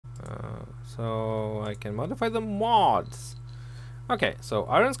so I can modify the mods. Okay, so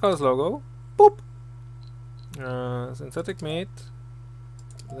Iron Skull's logo. Boop. Synthetic meat.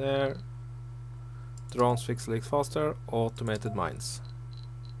 There. Drones fix leaks faster. Automated mines.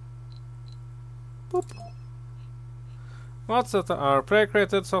 Boop. Mods that are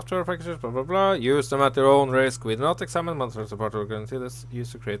pre-created software packages, blah blah blah. Use them at your own risk. We do not examine mods as a part of guarantee this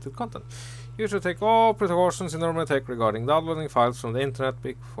user-created content. You should take all precautions you normally take regarding downloading files from the internet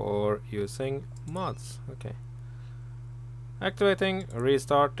before using mods. Okay. Activating,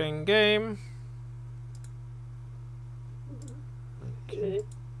 restarting game. Okay.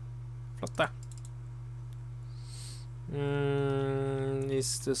 Flotta.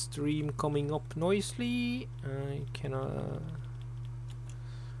 Is the stream coming up noisily? I cannot.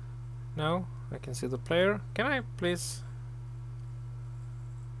 No, I can see the player. Can I please?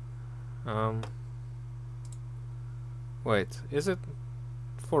 Wait, is it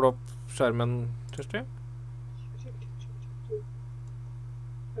får upp skärmen till stream?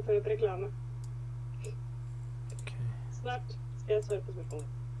 Jag tar upp reklam. Okay. Snart ska jag svara på spørsmålet.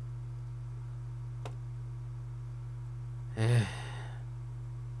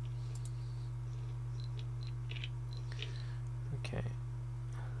 Okay.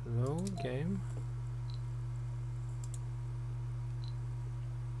 Load game.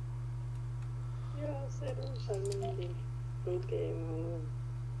 Jag ser skärmen din. Load game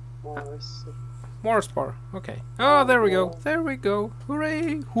och Mars. Mars bar. Okay. Oh, there we go. There we go.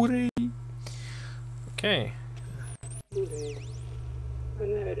 Hooray! Hooray! Okay. Men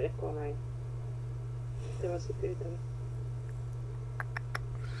nu är det på mig. Det var så kul.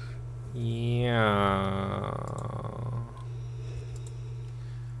 Yeah.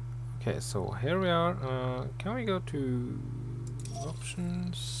 Okay, so here we are. Can we go to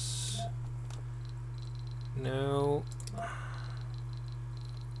options? No.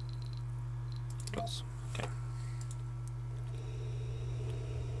 Close. Okay.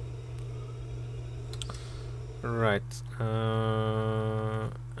 Right.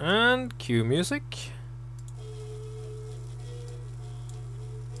 And cue music.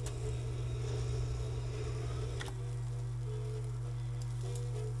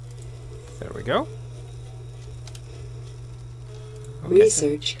 There we go. Okay.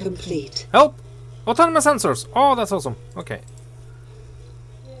 Research complete. Help! Autonomous sensors! Oh, that's awesome. Okay.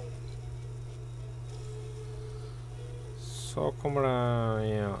 Så kommer det...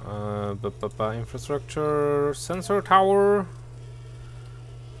 Ja, infrastructure, sensor tower,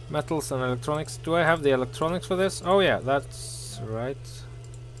 metals and electronics. Do I have the electronics for this? Oh yeah, that's right.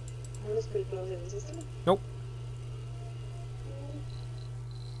 Nope.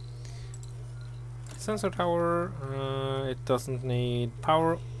 Sensor tower, it doesn't need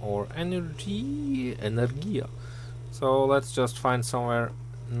power or energy, so let's just find somewhere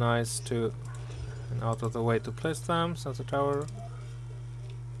nice to and out of the way to place them. Sensor tower.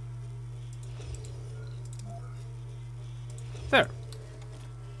 There.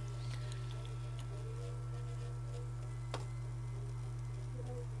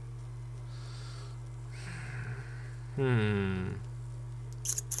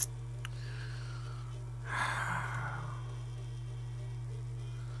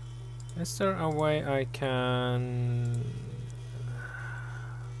 Is there a way I can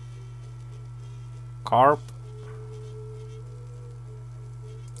carp?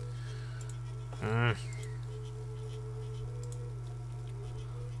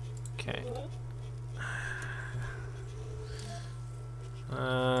 Okay.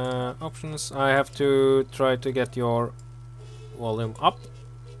 Options. I have to try to get your volume up.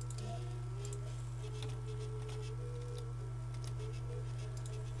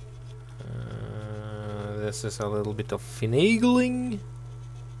 This is a little bit of finagling.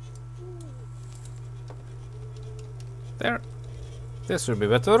 There. This will be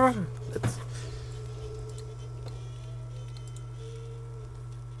better. Let's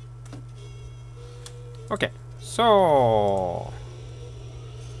okay, so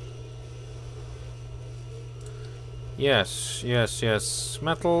yes,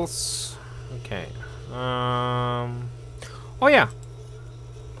 metals. Okay. Oh yeah.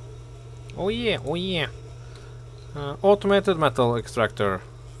 Automated metal extractor.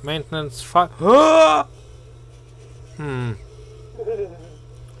 Maintenance 5. Men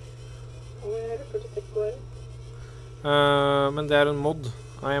det er en mod.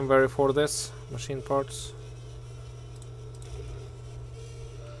 I am very for this. Machine parts.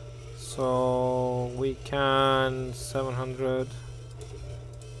 So we can 700.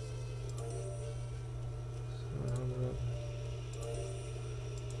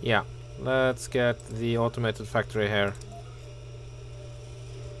 Yeah, let's get the automated factory here.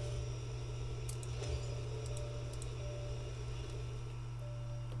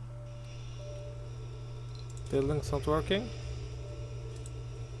 Building's not working.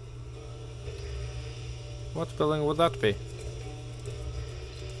 What building would that be?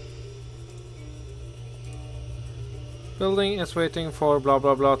 Building is waiting for blah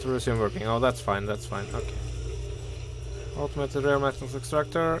blah blah to resume working. Oh, that's fine, okay. Automated rare metals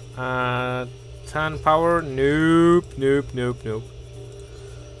extractor. 10 power. Nope.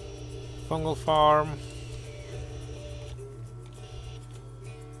 Fungal farm.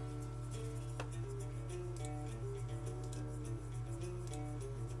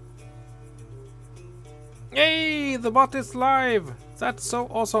 Yay! The bot is live! That's so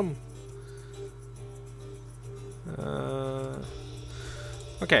awesome!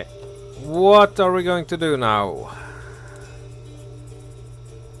 Okay. What are we going to do now?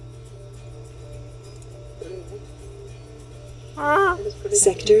 Ah!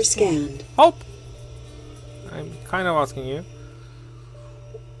 Sector scanned. Help! I'm kind of asking you.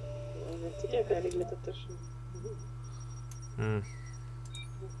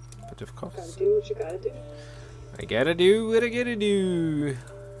 Bit of cost. Gotta do what you gotta do. I gotta do what I gotta do.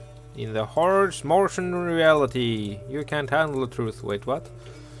 In the harsh Martian reality, you can't handle the truth. Wait, what?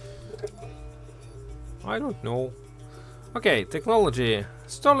 I don't know. Okay, technology.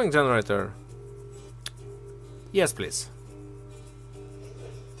 Stirling generator. Yes, please.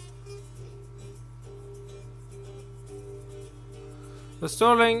 The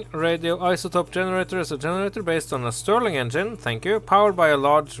Stirling radioisotope generator is a generator based on a Stirling engine, thank you, powered by a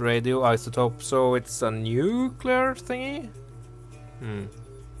large radioisotope, so it's a nuclear thingy? Nuclear.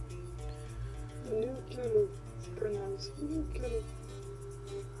 It's pronounced nuclear.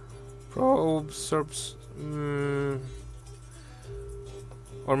 Probe, SERPs,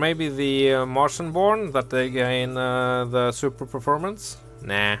 or maybe the Martian-born, that they gain the super performance?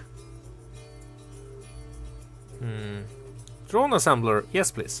 Nah. Drone assembler, yes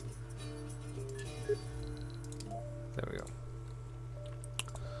please. There we go.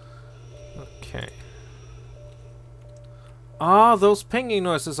 Okay. Ah, those pinging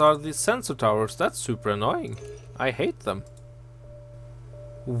noises are the sensor towers. That's super annoying. I hate them.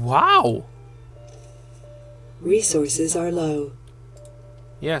 Wow! Resources are low.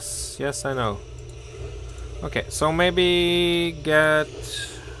 Yes, I know. Okay, so maybe get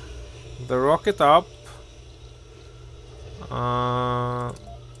the rocket up.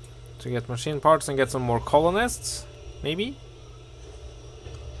 To get machine parts and get some more colonists, maybe?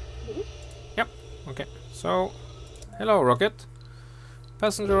 Yep, okay. So, hello rocket.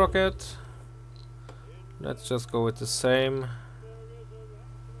 Passenger rocket. Let's just go with the same.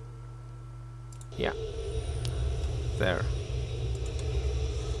 Yeah. There.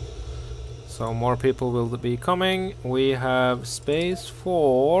 So more people will be coming. We have space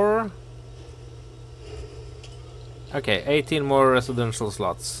for... Okay, 18 more residential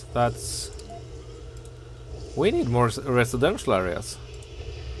slots. That's... We need more residential areas.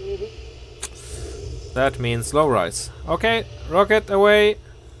 That means low rise. Okay, rocket away.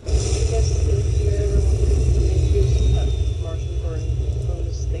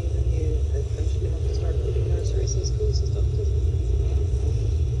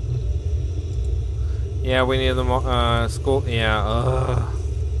 Yeah, we need the school. Yeah.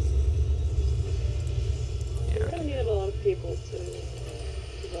 People to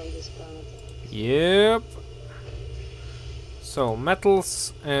run this planet. Yep. So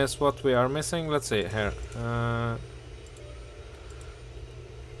metals is what we are missing. Let's see here.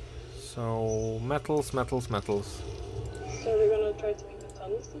 So metals. So they're gonna try to make the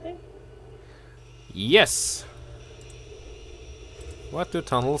tunnels today? Yes. What do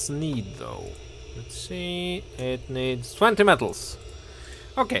tunnels need though? Let's see. It needs 20 metals.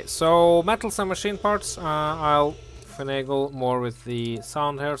 Okay, so metals and machine parts. I'll finagle more with the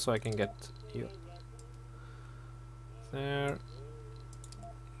sound here so I can get you there.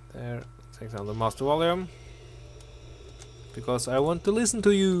 Take down the master volume because I want to listen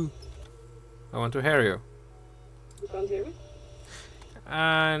to you. I want to hear you. You can't hear me?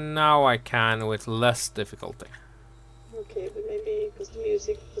 And now I can with less difficulty. Okay, but maybe because the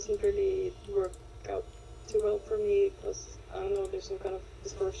music doesn't really work out too well for me because I don't know, there's some kind of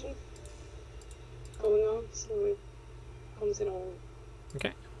distortion going on, so it comes in all.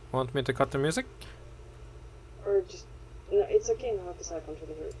 Okay, want me to cut the music? Or just no, it's okay now because I can't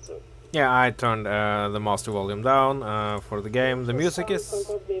really hear it. So yeah, I turned the master volume down for the game. The music is.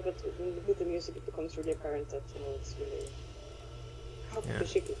 Probably, but with the music, it becomes really apparent that it's really. Yeah.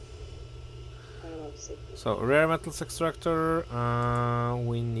 I don't know how to say. So rare metals extractor.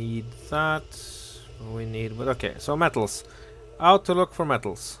 We need that. We need, but okay. So metals. Out to look for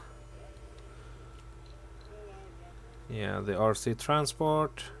metals. Yeah, the RC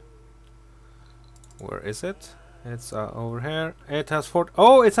transport. Where is it? It's over here. It has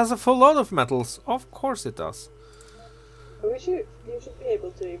oh, it has a full load of metals. Of course it does. You should be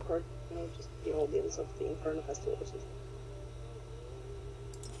able to record, just the audience of the Inferno Festival or something.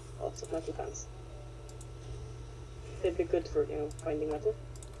 Lots of metal fans. They'd be good for, finding metal.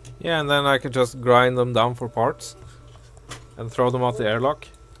 Yeah, and then I could just grind them down for parts and throw them out the airlock.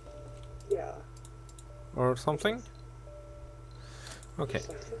 Yeah. Or something. Okay.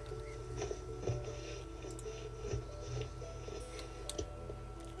 Something.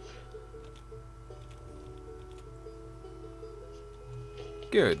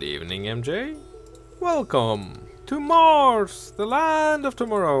 Good evening, MJ. Welcome to Mars, the land of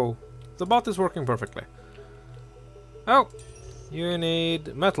tomorrow. The bot is working perfectly. Oh, you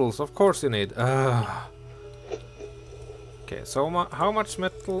need metals. Of course you need. Okay, so how much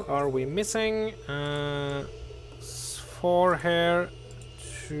metal are we missing? 4 here.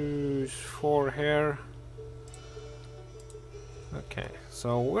 Choose 4 here. Okay,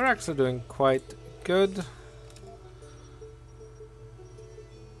 so we're actually doing quite good.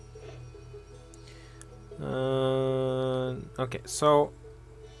 Okay, so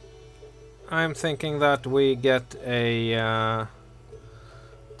I'm thinking that we get a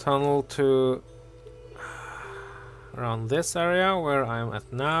tunnel to around this area where I'm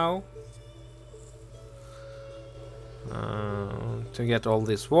at now to get all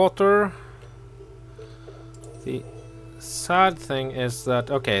this water. The sad thing is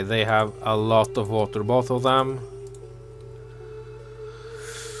that, okay, they have a lot of water, both of them.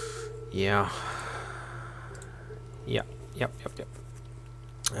 Yeah. Yep.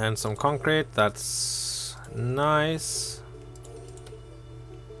 And some concrete, that's nice.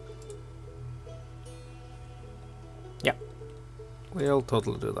 Yeah, we'll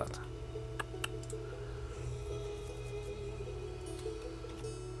totally do that.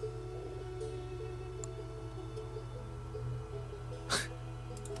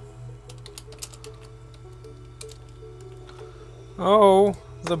 Oh,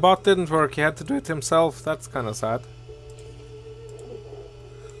 the bot didn't work, he had to do it himself, that's kind of sad.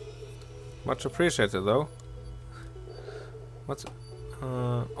 Much appreciated, though. What's?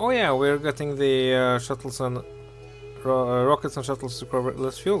 Oh yeah, we're getting the shuttles and rockets and shuttles to cover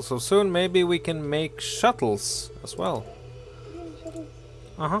less fuel. So soon, maybe we can make shuttles as well.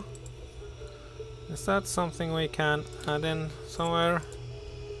 Is that something we can add in somewhere?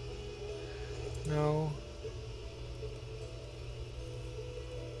 No.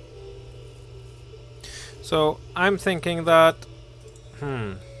 So I'm thinking that.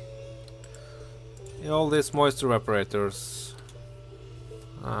 All these moisture evaporators,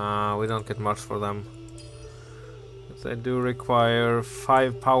 we don't get much for them. But they do require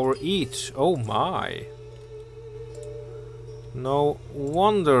 5 power each. Oh my! No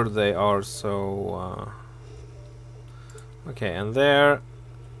wonder they are so... Okay, and there...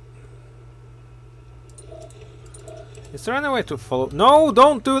 Is there any way to follow... No!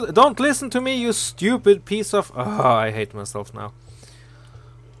 Don't listen to me, you stupid piece of... Oh, I hate myself now.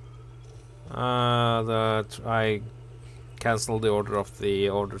 I cancelled the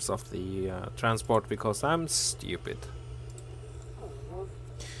orders of the transport because I'm stupid.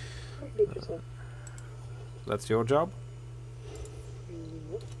 That's your job?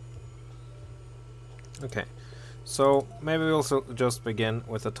 Okay, so maybe we'll just begin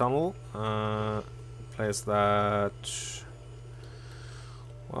with a tunnel. Place that...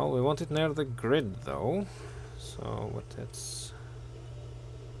 Well, we want it near the grid though, so what it's...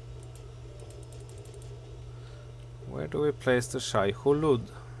 Where do we place the Shai Hulud?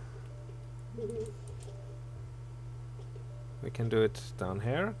 We can do it down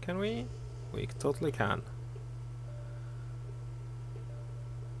here, can we? We totally can.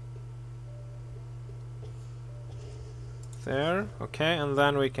 There, okay, and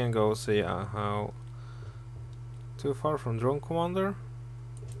then we can go see how... Too far from Drone Commander?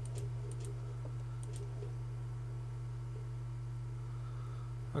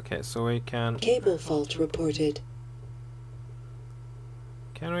 Okay, so we can... Cable fault reported.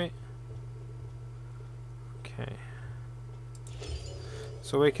 Can we? Okay.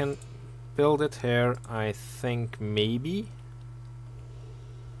 So we can build it here, I think, maybe.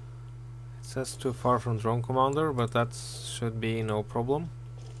 It says too far from Drone Commander, but that should be no problem.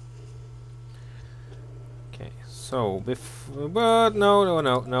 Okay, so but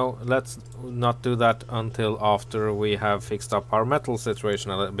no, let's not do that until after we have fixed up our metal situation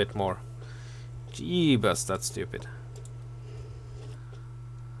a little bit more. Jeebus, that's stupid.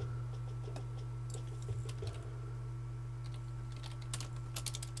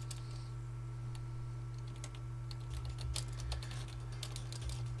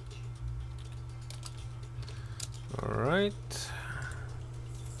 Right.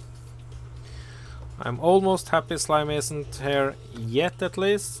 I'm almost happy Slime isn't here yet, at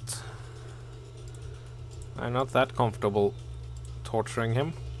least. I'm not that comfortable torturing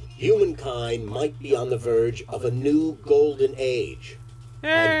him. Humankind might be on the verge of a new golden age.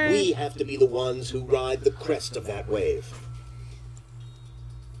 And we have to be the ones who ride the crest of that wave.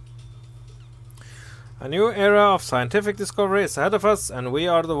 A new era of scientific discovery is ahead of us, and we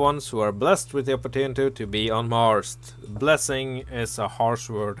are the ones who are blessed with the opportunity to be on Mars. Blessing is a harsh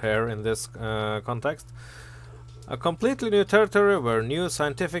word here in this context. A completely new territory where new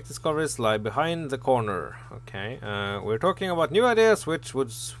scientific discoveries lie behind the corner. Okay, we're talking about new ideas which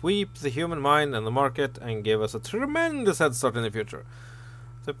would sweep the human mind and the market and give us a tremendous head start in the future.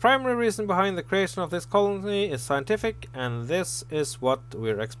 The primary reason behind the creation of this colony is scientific, and this is what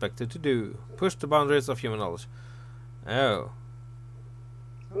we're expected to do. Push the boundaries of human knowledge. Oh.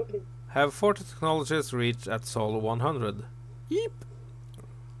 Okay. Have 40 technologies reached at Sol 100? Yep.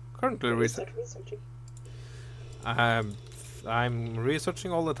 Currently Researching. I'm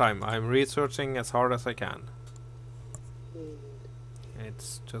researching all the time. I'm researching as hard as I can.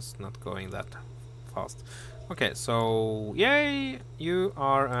 It's just not going that fast. Okay, so yay, you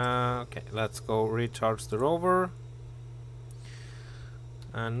are okay. Let's go recharge the rover,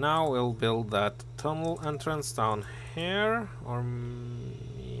 and now we'll build that tunnel entrance down here, or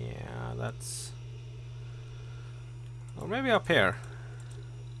yeah, that's, or maybe up here.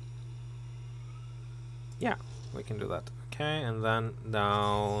 Yeah, we can do that. Okay, and then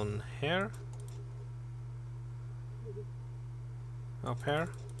down here, up here.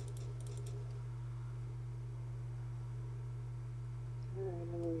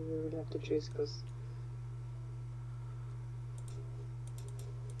 We would have to choose because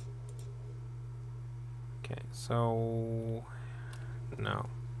Okay, so no.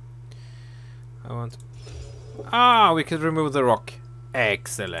 I want. Ah, we could remove the rock.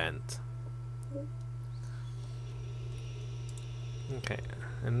 Excellent. Okay,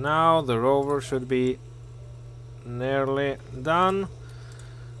 and now the rover should be nearly done.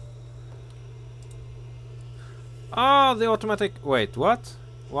 Ah, the automatic. Wait, what?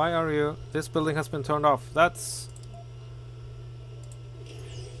 Why are you? This building has been turned off. That's.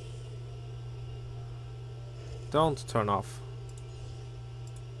 Don't turn off.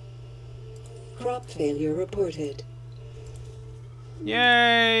 Crop failure reported.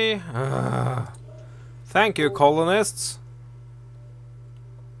 Yay! Thank you, colonists.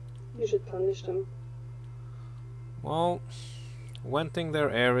 you should punish them. Well, venting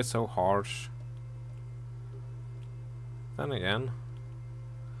their air is so harsh. Then again,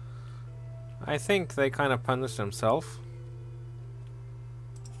 I think they kind of punish themselves.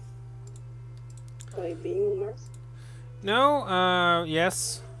 By being on Mars? No,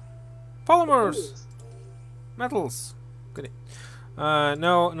 yes. Polymers! Metals! Goody.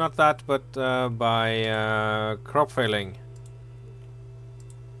 No, not that, but by crop failing.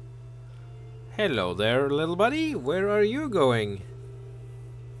 Hello there, little buddy. Where are you going?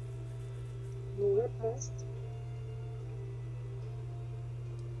 Nowhere past.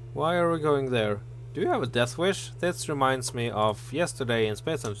 Why are we going there? Do you have a death wish? This reminds me of yesterday in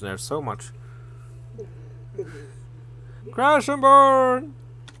Space Engineer so much. Crash and burn!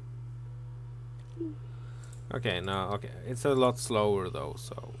 Okay, no, okay. It's a lot slower though,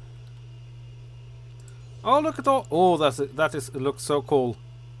 so. Oh, look at all. Oh, it looks so cool.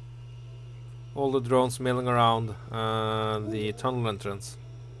 All the drones milling around the tunnel entrance.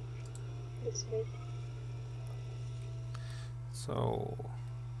 It's great. So.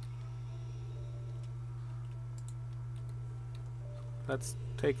 Let's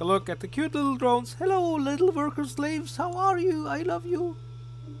take a look at the cute little drones. Hello, little worker slaves. How are you? I love you.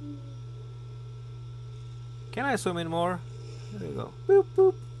 Can I zoom in more? There you go. Boop,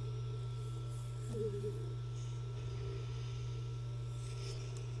 boop.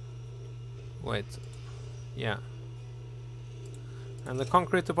 Wait. Yeah. And the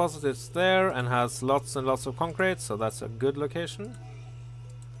concrete deposit is there and has lots and lots of concrete, so that's a good location.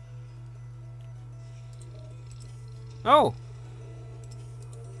 Oh!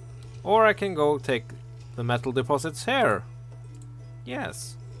 Or I can go take the metal deposits here.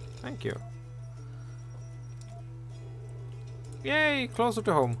 Yes. Thank you. Yay! Closer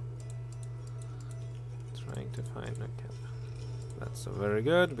to home. Trying to find... Okay. That's very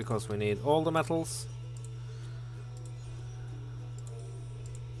good, because we need all the metals.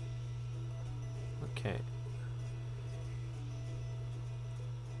 Okay.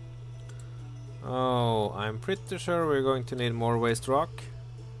 Oh, I'm pretty sure we're going to need more waste rock.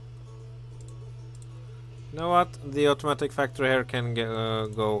 You know what? The automatic factory here can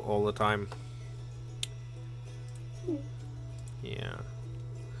go all the time. Yeah.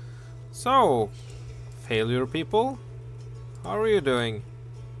 So, failure people, how are you doing?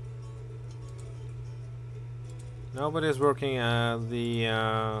 Nobody's working at the...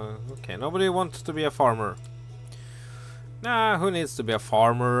 okay, nobody wants to be a farmer. Nah, who needs to be a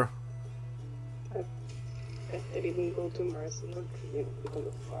farmer? I bet they didn't go to Mars and not become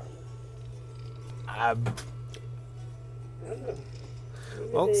a farmer. I don't know.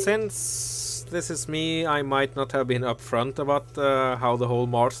 Maybe Well, they- since this is me, I might not have been upfront about how the whole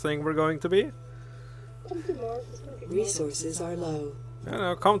Mars thing were going to be. Come to Mars, it's gonna be fun. Resources are low. You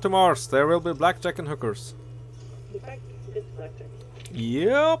know, come to Mars, there will be blackjack and hookers. In fact, it's blackjack.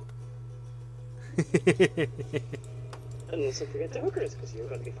 Yep. And also forget the hookers, because you're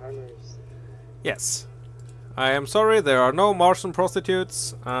gonna be farmers. Yes. I am sorry, there are no Martian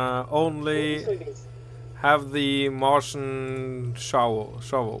prostitutes. Only Soybeans. have the Martian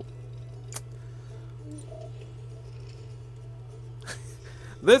shovel.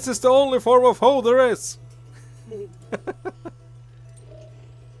 This is the only form of hoe there is.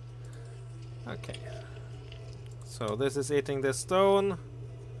 Okay. So this is eating this stone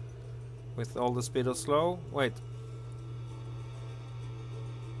with all the speed of slow. Wait.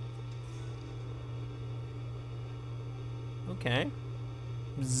 Okay.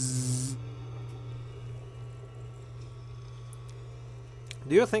 Bzzz.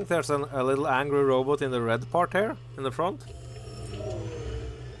 Do you think there's a little angry robot in the red part here in the front?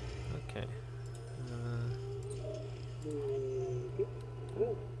 Okay.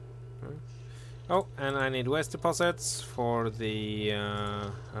 Ooh. Oh, and I need waste deposits for the...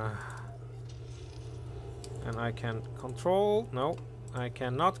 and I can control... No, I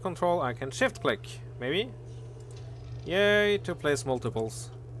cannot control. I can shift click, maybe? Yay, to place multiples.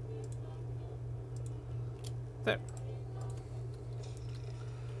 There.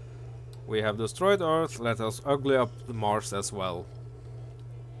 We have destroyed Earth, let us ugly up the Mars as well.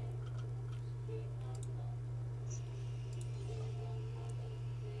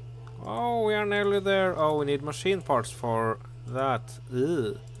 Oh, we are nearly there. Oh, we need machine parts for that.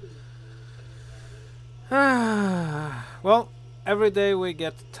 Ugh. Well, every day we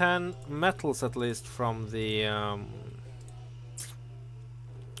get 10 metals at least from the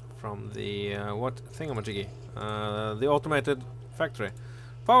what thingamajiggy? The automated factory.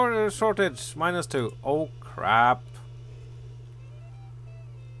 Power shortage -2. Oh crap.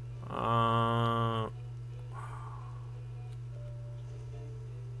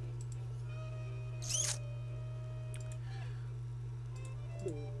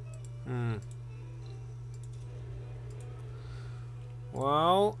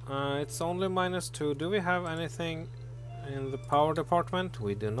 Well, it's only -2. Do we have anything in the power department?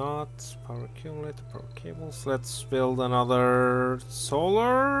 We do not. Power accumulator, power cables. Let's build another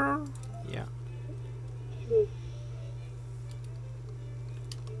solar. Yeah.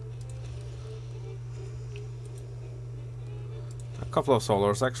 A couple of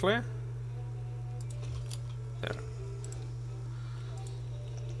solars actually. There.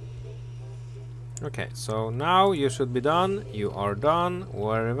 Okay, so now you should be done. You are done.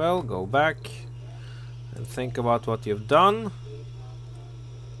 Very well. Go back and think about what you've done.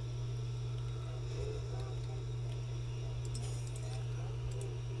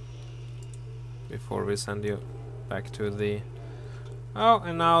 Before we send you back to the... Oh,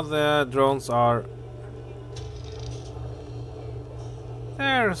 and now the drones are...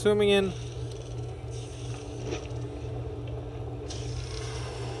 There, zooming in.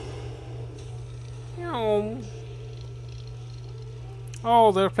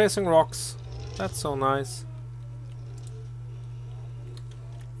 Oh, they're placing rocks. That's so nice.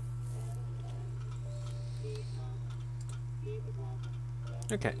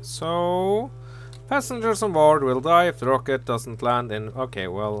 Okay, so passengers on board will die if the rocket doesn't land in... Okay,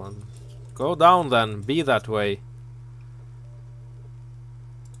 well, go down then. Be that way.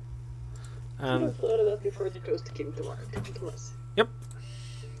 And And... thought of that before they chose to come to Mars. Yep.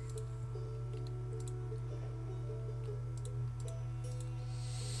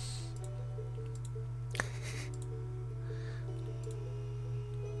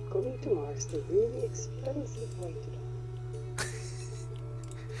 Going to Mars, the really expensive way to do.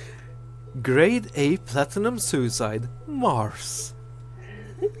 Grade A platinum suicide. Mars.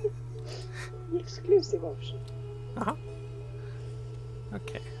 The exclusive option. Uh-huh.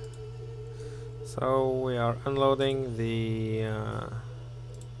 Okay. So we are unloading the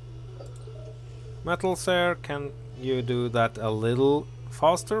metals here. Can you do that a little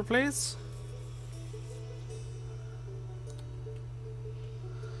faster, please?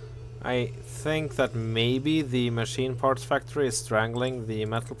 I think that maybe the machine parts factory is strangling the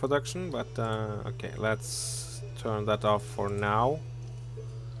metal production, but okay, let's turn that off for now.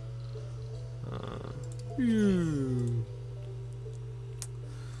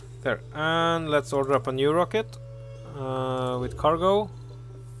 There, and let's order up a new rocket with cargo.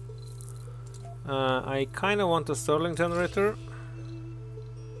 I kind of want a Stirling generator.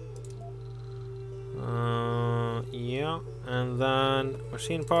 Yeah, and then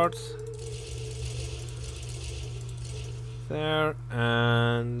machine parts. There,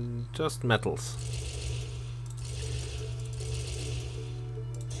 and just metals.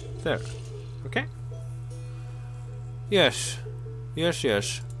 There. Okay. Yes. Yes,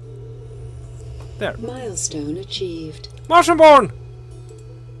 yes. There. Milestone achieved. Martian-born!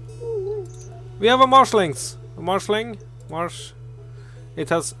 Oh, nice. We have a marshlings. A marshling. Marsh. It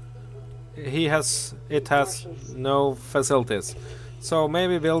has... It has Marshals. no facilities. So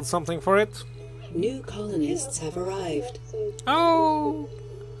maybe build something for it. New colonists have arrived. Oh!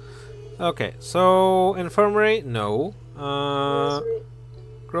 Okay, so... Infirmary? No. Nursery.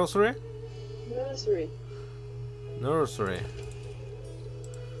 Grocery? Nursery. Nursery.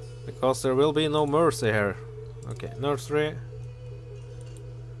 Because there will be no mercy here. Okay, nursery.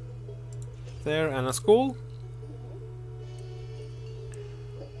 There, and a school?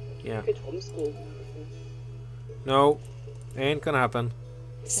 Yeah. Could homeschool. No, ain't gonna happen.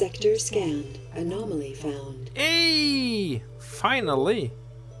 Sector scanned. Anomaly found. Hey! Finally!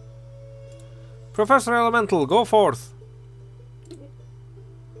 Professor Elemental, go forth!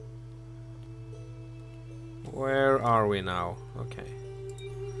 Where are we now? Okay.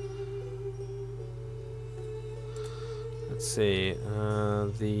 Let's see.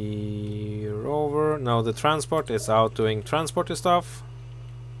 The rover. No, the transport is out doing transporty stuff.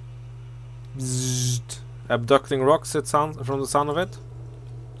 Bzzzt. Abducting rocks, it sounds from the sound of it.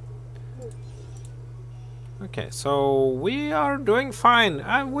 Okay, so we are doing fine.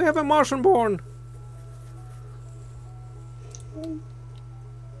 We have a Martian born.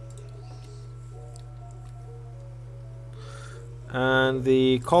 And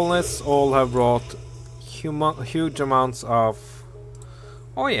the colonists all have brought huge amounts of...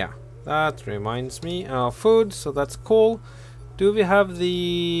 Oh yeah, that reminds me of food, so that's cool. Do we have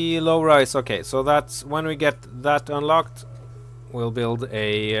the low rise? Okay, so that's when we get that unlocked, we'll build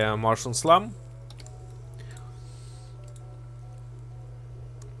a Martian slum.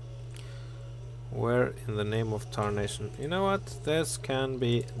 Where in the name of tarnation? You know what? This can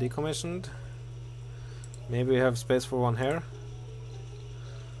be decommissioned. Maybe we have space for one here.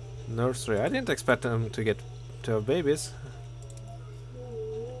 Nursery. I didn't expect them to have babies.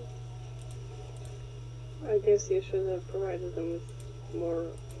 I guess you should have provided them with more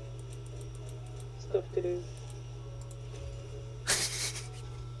stuff to do.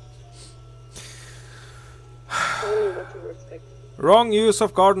 I don't know what you were expecting. Wrong use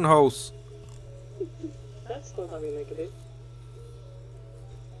of garden hose. That's not how you make it.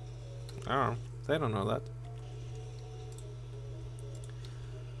 Oh, they don't know that.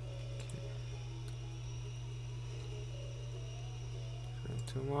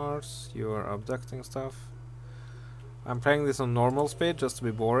 To Mars, you are abducting stuff. I'm playing this on normal speed just to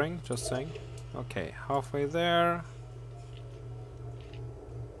be boring, just saying. Okay, halfway there.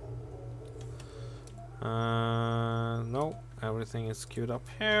 No, everything is queued up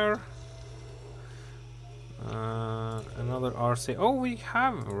here. Another RC. Oh, we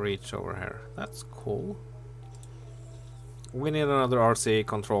have reach over here. That's cool. We need another RC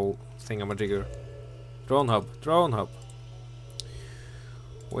control thingamajigger. Drone hub, drone hub.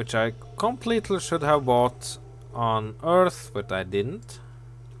 Which I completely should have bought on Earth, but I didn't.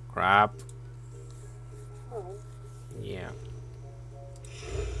 Crap. Oh. Yeah.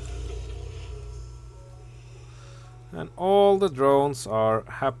 And all the drones are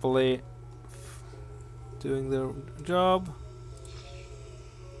happily doing their job.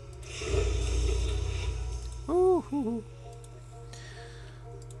 Ooh.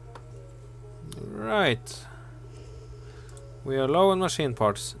 Right. We are low on machine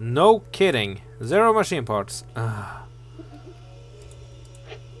parts. No kidding. 0 machine parts. Ah.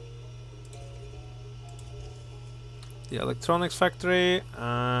 The electronics factory.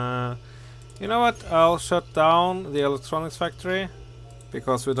 You know what? I'll shut down the electronics factory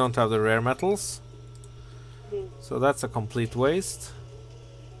because we don't have the rare metals. So that's a complete waste.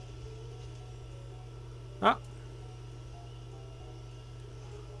 Ah.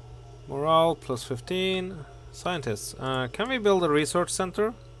 Morale plus 15. Scientists. Can we build a research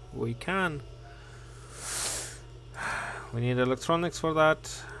center? We can. We need electronics for that.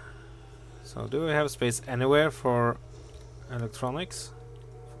 So do we have space anywhere for electronics?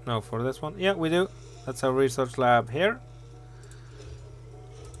 No, for this one. Yeah, we do. Let's have a research lab here.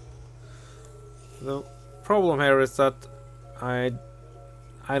 Though problem here is that I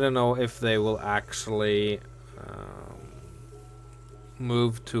don't know if they will actually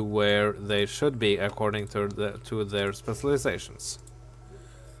move to where they should be according to their specializations.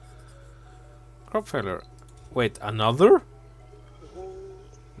 Crop failure. Wait, another?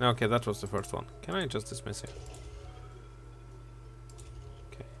 Okay, that was the first one. Can I just dismiss you?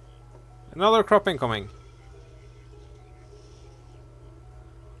 Okay. Another crop incoming.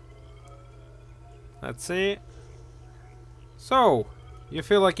 Let's see. So, you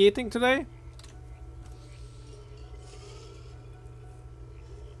feel like eating today?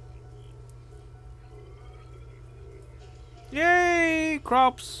 Yay!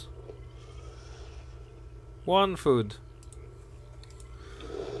 Crops! One food.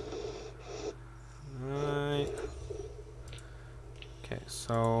 Right. Okay,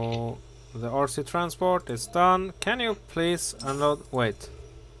 so the RC transport is done. Can you please unload? Wait.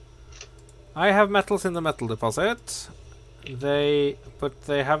 I have metals in the metal deposit. But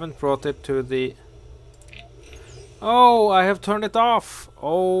they haven't brought it to the... Oh, I have turned it off.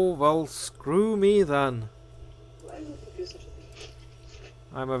 Oh, well, screw me then. Why would you do such a thing?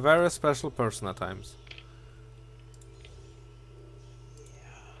 I'm a very special person at times.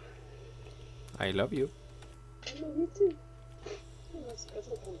 I love you. I love you too. You're a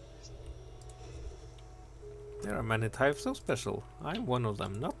special kind of person. There are many types of special. I'm one of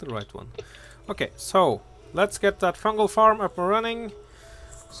them, not the right one. Okay, so let's get that fungal farm up and running,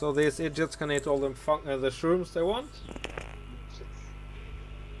 so these idiots can eat all the shrooms they want.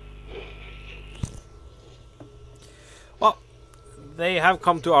 Well, they have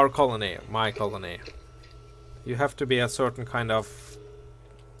come to our colony, my colony. You have to be a certain kind of,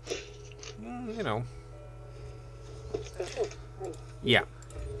 you know. Special. Right. Yeah.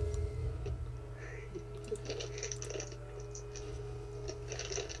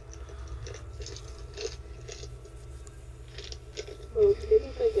 Well,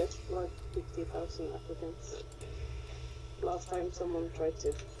 didn't they get like 50,000 applicants? Last time someone tried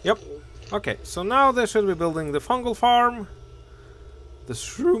to. Yep. Okay, so now they should be building the fungal farm, the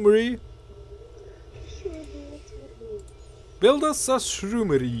shroomery. Build us a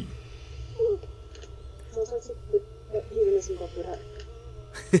shroomery. Sounds like that even isn't what we have.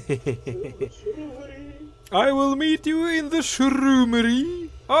 I will meet you in the shroomery.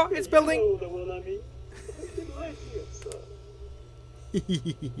 Oh, it's building. You know the one I mean. I didn't like you, so.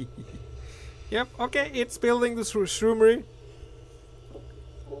 Yep, okay, it's building the shroomery.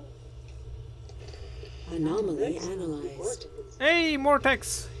 Anomaly analyzed. Hey, more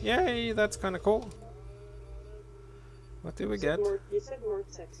text. Yay, that's kind of cool. What did we get? You said more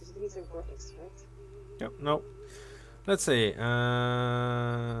text, you didn't say vortex, right? Yep, no. Let's see.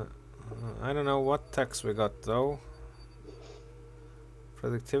 I don't know what text we got though.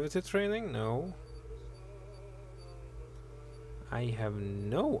 Productivity training? No. I have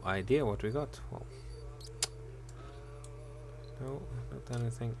no idea what we got. Well, no, not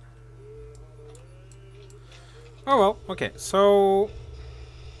anything. Oh well, okay, so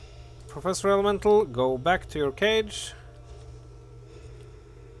Professor Elemental, go back to your cage.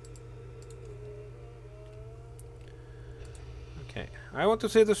 Okay, I want to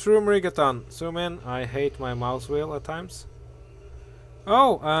see the shroomery get done. Zoom in. I hate my mouse wheel at times.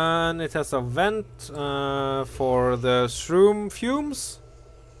 Oh, and it has a vent for the shroom fumes.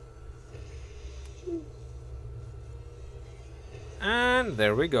 And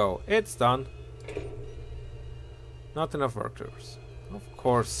there we go. It's done. Not enough workers. Of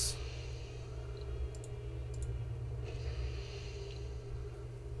course.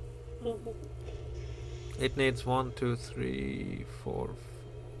 It needs 1, 2, 3, 4,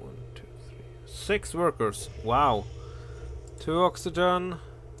 1, 2, 3, 6 workers. Wow. 2 oxygen.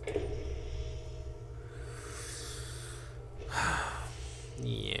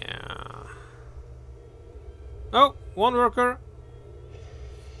 Yeah. Oh, 1 worker.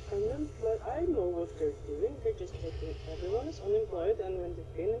 I know what they're doing. They're just taking everyone is unemployed, and when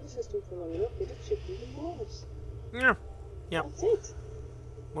they've been in the system for long enough, they just ship you the bonus. Yeah. Yeah. That's it.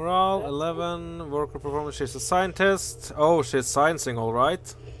 Morale 11. Worker performance. She's a scientist. Oh, she's sciencing, all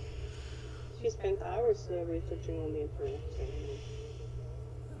right. She spent hours researching on the internet.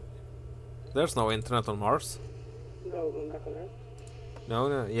 So, There's no internet on Mars. no, I'm back on Earth. No,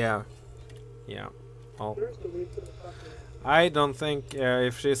 no, yeah. Yeah. Oh. Where's the way to the fucking... I don't think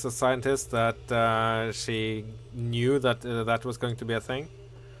if she's a scientist that she knew that that was going to be a thing.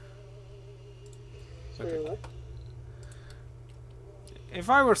 Sorry, what? If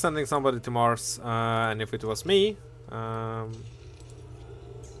I were sending somebody to Mars, and if it was me, I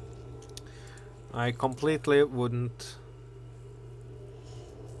completely wouldn't.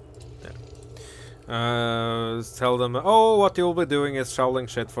 There. Tell them, oh, what you'll be doing is shoveling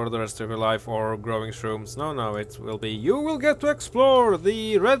shit for the rest of your life or growing shrooms. No, no, it will be, you will get to explore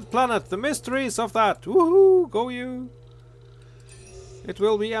the red planet, the mysteries of that. Woohoo, go you. It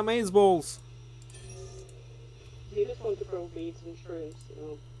will be amazeballs. You just want to grow weeds and shrooms, you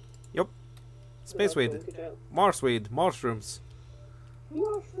know. Yup. Space weed. Mars weed. Mushrooms.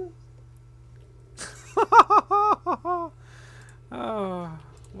 Mushrooms. Ah,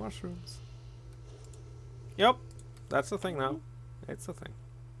 mushrooms. Yep, that's the thing now. It's a thing.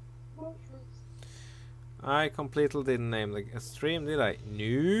 Mushrooms. I completely didn't name the stream, did I?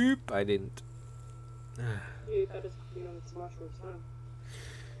 Nope, I didn't. You gotta, you know, it's mushrooms now.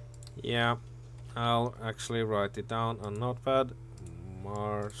 Yeah, I'll actually write it down on Notepad.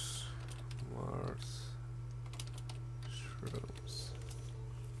 Mars shrooms.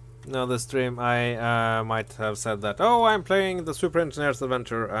 No, the stream I might have said that. Oh, I'm playing the Super Engineers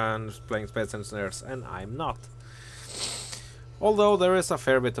Adventure and playing Space Engineers, and I'm not. Although there is a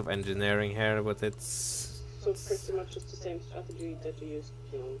fair bit of engineering here, but it's So pretty much just the same strategy that you used,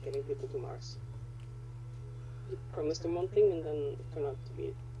 you know, getting people to Mars. You promise them one thing and then it turned out to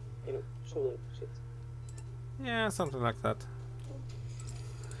be, you know, shoulder shit. yeah, something like that.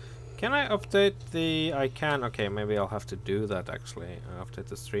 Can I update the... I can... Okay, maybe I'll have to do that actually. Update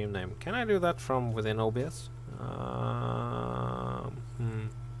the stream name. Can I do that from within OBS? I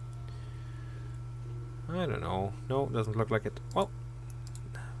don't know. No, doesn't look like it. Well,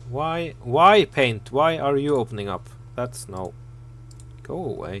 why Paint? Why are you opening up? That's no. Go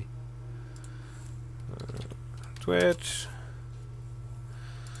away. Twitch.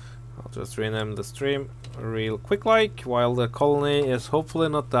 I'll just rename the stream real quick like, while the colony is hopefully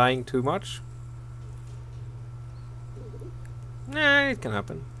not dying too much. Nah, it can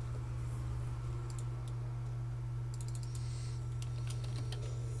happen.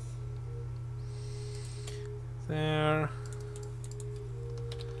 There.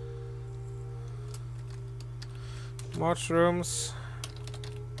 Mushrooms.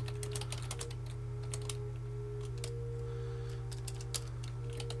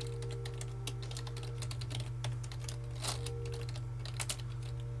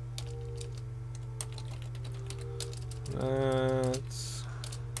 Let's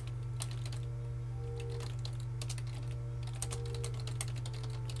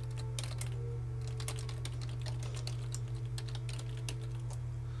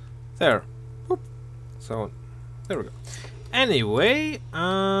there. Boop. So there we go. Anyway,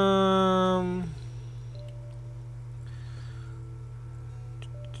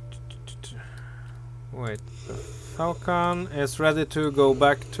 wait, the Falcon is ready to go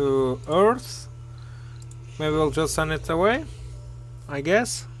back to Earth. Maybe we'll just send it away, I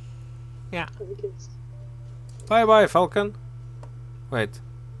guess. Yeah. Bye bye, Falcon. Wait.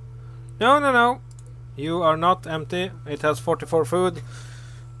 No, no, no. You are not empty. It has 44 food.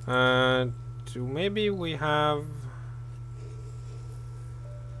 Maybe we have...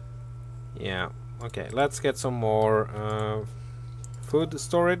 Yeah. Okay, let's get some more food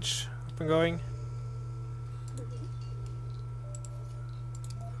storage up and going.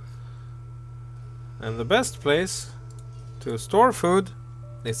 And the best place to store food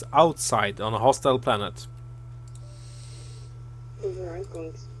is outside on a hostile planet. Well, there aren't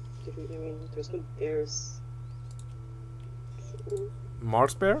going to be, I mean, there's no bears.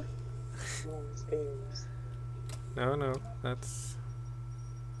 Mars bear? Mars bears. No, no, that's...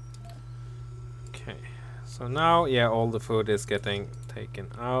 Okay, so now, yeah, all the food is getting taken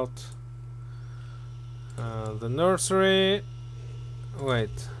out. The nursery...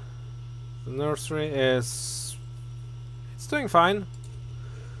 Wait. The nursery is... It's doing fine.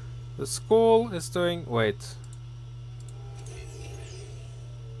 The school is doing... Wait.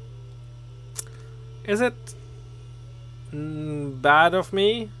 Is it bad of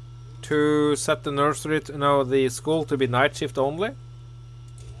me to set the nursery to... No, the school to be night shift only?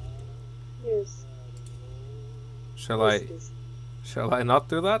 Yes. Shall I... Shall I not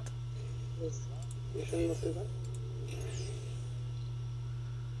do that? Yes. You should not do that.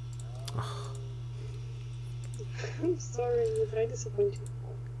 I'm sorry, did I disappoint you?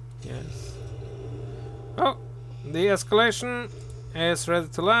 Yes. Oh, the escalation is ready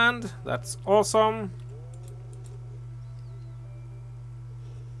to land. That's awesome.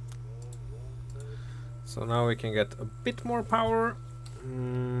 So now we can get a bit more power.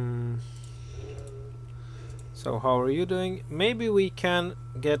 So how are you doing? Maybe we can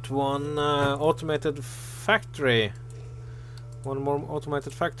get one automated factory. One more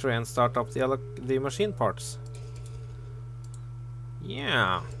automated factory and start up the machine parts.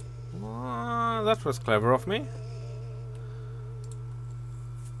 Yeah, that was clever of me.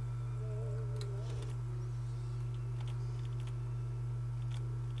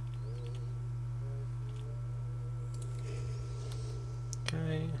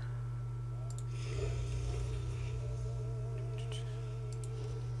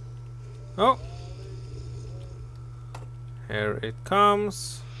 Oh! Here it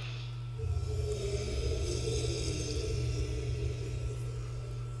comes.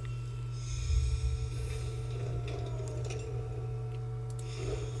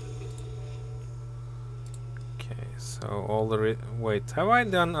 Okay, so all the wait, have I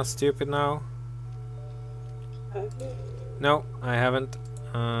done a stupid now? Have you? No, I haven't.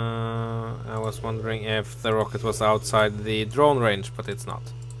 I was wondering if the rocket was outside the drone range, but it's not.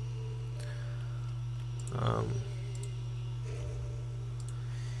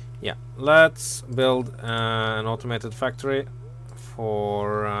 Yeah, let's build an automated factory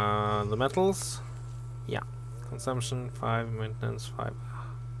for the metals. Yeah, consumption 5, maintenance 5.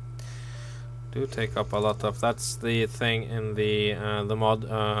 Do take up a lot of. That's the thing in the mod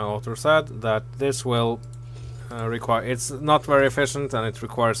author said that this will require. It's not very efficient and it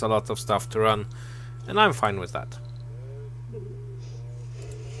requires a lot of stuff to run, and I'm fine with that.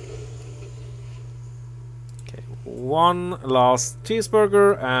 Okay, one last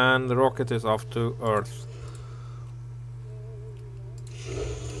cheeseburger and the rocket is off to Earth.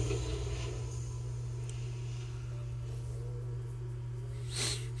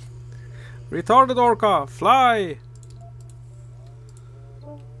 Retarded orca, fly!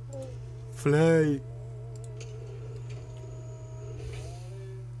 Fly!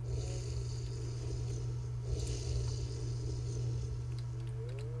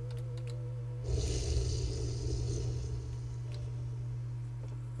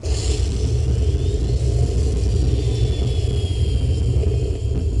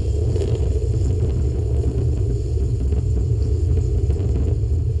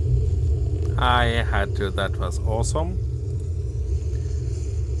 I had to, that was awesome.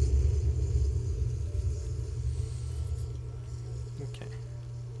 Okay.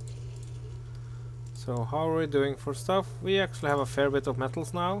 So how are we doing for stuff? We actually have a fair bit of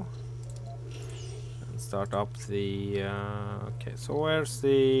metals now. And start up the... okay, so where's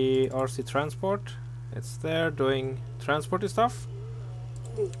the RC transport? It's there doing transporty stuff.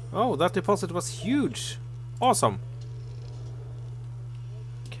 Oh, that deposit was huge! Awesome!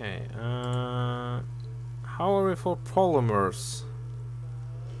 Okay, how are we for polymers?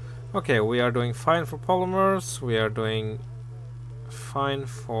 Okay, we are doing fine for polymers, we are doing fine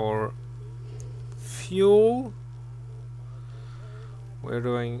for fuel, we're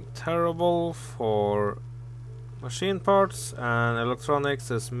doing terrible for machine parts, and electronics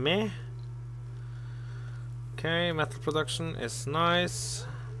is meh. Okay, metal production is nice.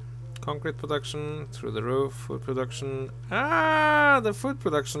 Concrete production through the roof. Food production. The food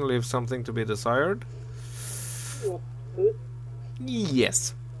production leaves something to be desired. What? Food?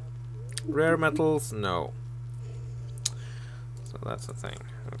 Yes. Rare metals, no. So that's the thing.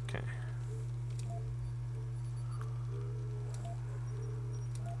 Okay.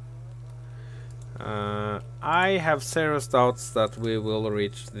 I have serious doubts that we will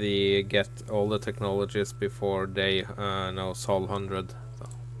reach the get all the technologies before they know Sol 100. So.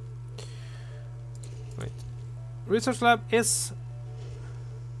 Wait. Research lab is...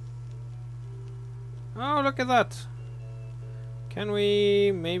 Oh, look at that! Can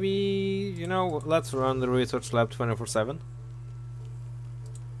we maybe, you know, let's run the research lab 24/7?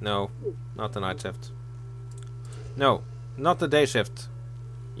 No, not the night shift. No, not the day shift.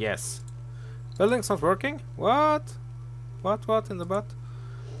 Yes. Building's not working? What? What in the butt?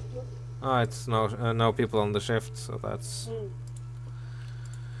 Ah, it's no people on the shift, so that's...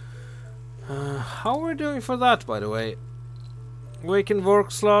 how are we doing for that, by the way? Vacant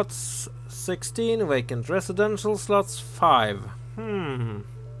work slots 16, vacant residential slots 5.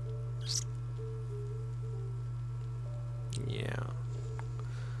 Yeah.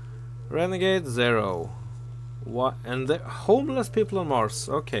 Renegade 0. What? And the homeless people on Mars.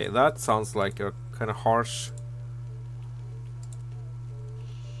 Okay, that sounds like a kind of harsh.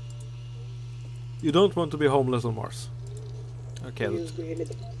 You don't want to be homeless on Mars. Okay.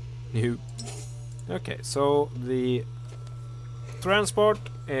 New. Okay, so the transport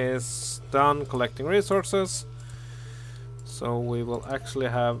is done collecting resources. So we will actually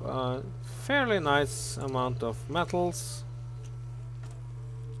have a fairly nice amount of metals.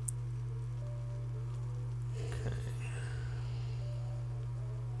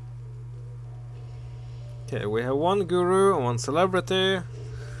 Okay, we have one guru and one celebrity,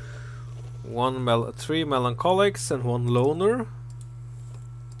 3 melancholics and 1 loner.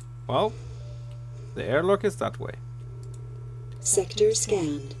 Well, the airlock is that way. Sector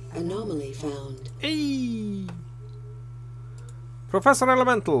scanned. Anomaly found. Hey! Professor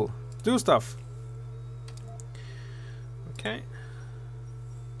Elemental, do stuff. Okay.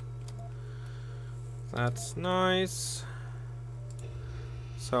 That's nice.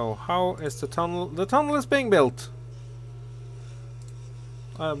 So how is the tunnel? The tunnel is being built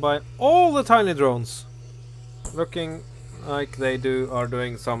by all the tiny drones, looking like they are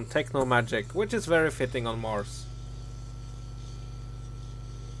doing some techno magic, which is very fitting on Mars.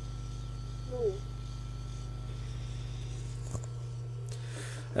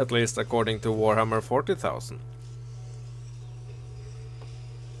 At least according to Warhammer 40,000.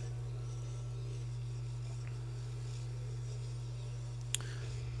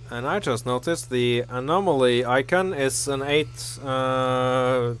 And I just noticed the anomaly icon is an 8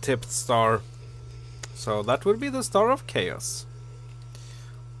 tipped star. So that would be the Star of Chaos.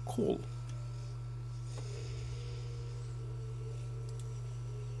 Cool.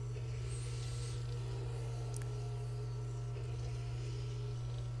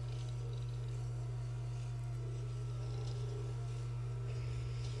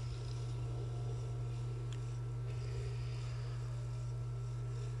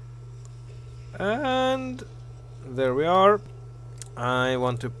 And there we are. I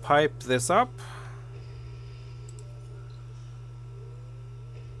want to pipe this up.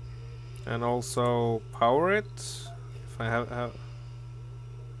 And also power it. If I have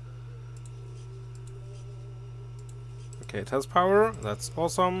okay, it has power. That's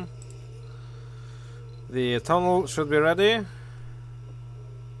awesome. The tunnel should be ready.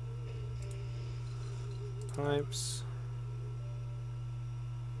 Pipes.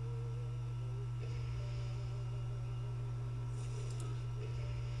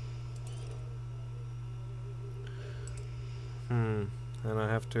 And I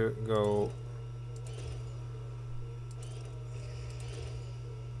have to go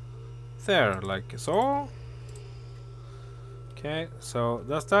there, like so. Okay, so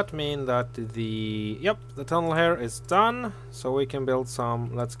does that mean that the the tunnel here is done? So we can build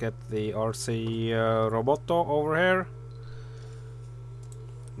some. Let's get the RC Roboto over here.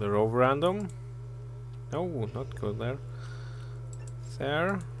 The rover random. No, not good there.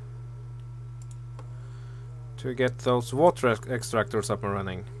 There. To get those water extractors up and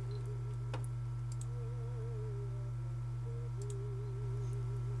running.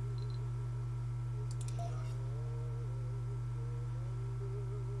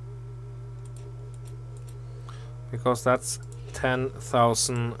 Because that's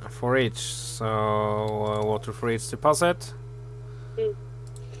 10,000 for each, so water for each deposit.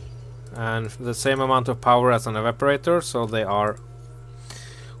 And the same amount of power as an evaporator, so they are.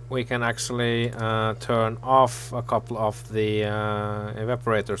 We can actually turn off a couple of the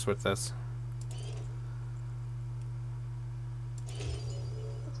evaporators with this.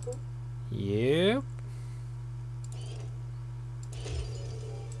 That's cool. Yep.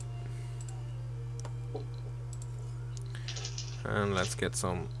 And let's get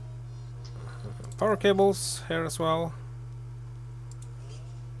some power cables here as well.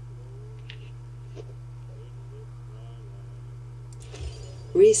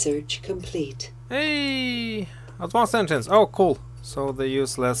 Research complete. Hey! Advanced engines. Oh, cool. So they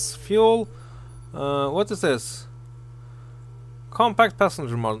use less fuel. What is this? Compact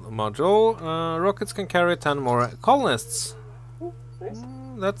passenger module. Rockets can carry 10 more colonists. Oh, nice.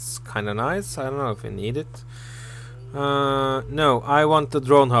 That's kind of nice. I don't know if we need it. No, I want the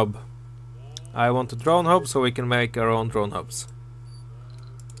drone hub. I want a drone hub so we can make our own drone hubs.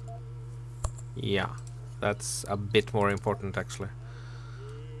 Yeah, that's a bit more important actually.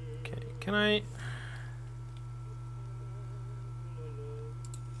 Okay, can I...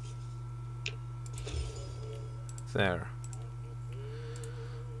 There.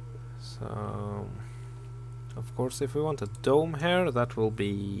 So... Of course, if we want a dome here, that will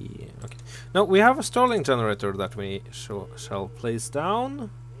be... Okay. No, we have a Stirling generator that we shall place down.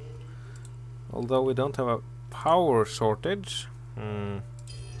 Although we don't have a power shortage.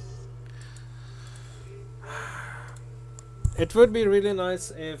 It would be really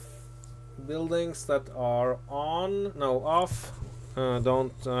nice if buildings that are on, no, off,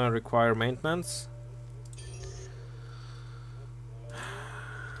 don't require maintenance.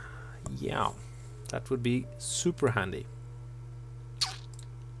 Yeah. That would be super handy.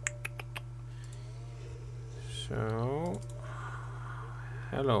 So,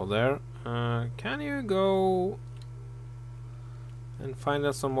 hello there. Can you go and find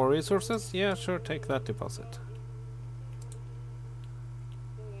us some more resources? Yeah, sure, take that deposit.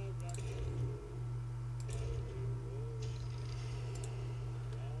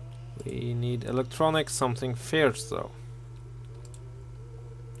 We need electronics, something fierce though.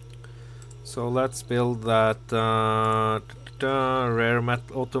 So let's build that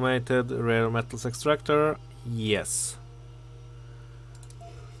automated rare metals extractor. Yes.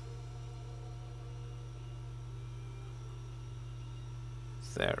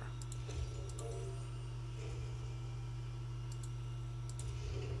 there.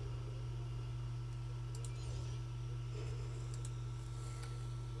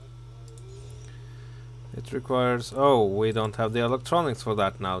 It requires... Oh, we don't have the electronics for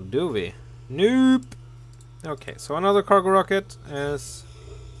that now, do we? Nope! Okay, so another cargo rocket is...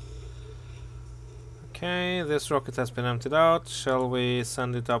 Okay, this rocket has been emptied out. Shall we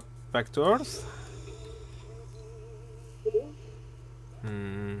send it up back to Earth?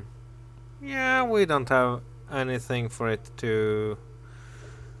 Yeah, we don't have anything for it to...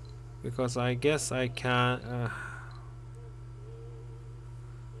 Because I guess I can...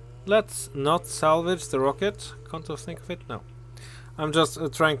 Let's not salvage the rocket. Can't I think of it? No. I'm just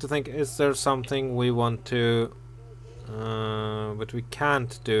trying to think, is there something we want to... but we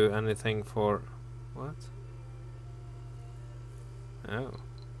can't do anything for... What? Oh.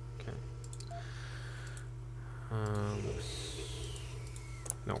 Okay.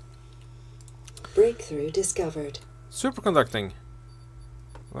 No. Breakthrough discovered. Superconducting.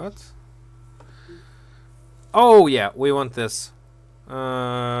 What? Oh yeah, we want this.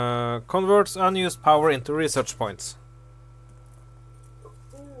 Converts unused power into research points.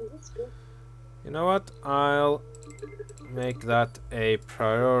 Yeah, that's good. You know what? I'll make that a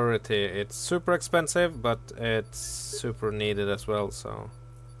priority. It's super expensive, but it's super needed as well, so...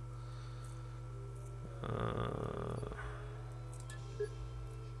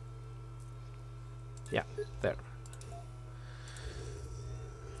 yeah, there.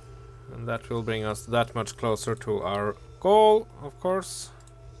 And that will bring us that much closer to our goal, of course.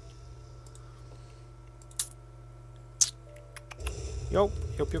 Yup,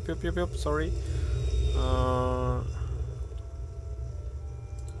 sorry.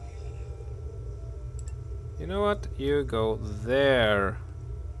 You know what? You go there.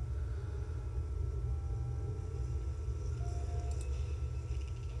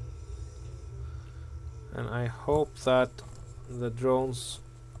 And I hope that the drones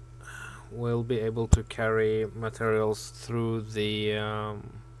will be able to carry materials through the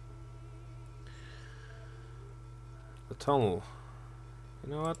tunnel. You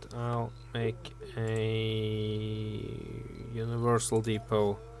know what? I'll make a universal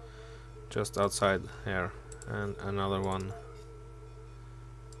depot just outside here, and another one.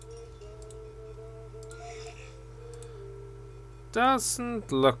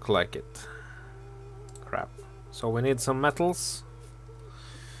 Doesn't look like it. Crap. So we need some metals.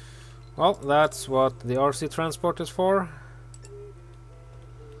 Well, that's what the RC transport is for.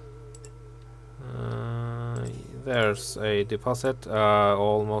 There's a deposit,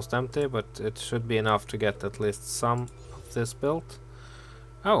 almost empty, but it should be enough to get at least some of this built.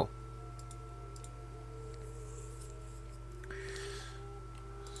 Oh.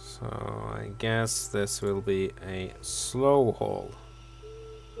 So I guess this will be a slow haul.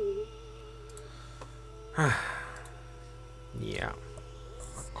 Yeah.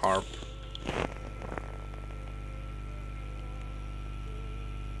 Carp.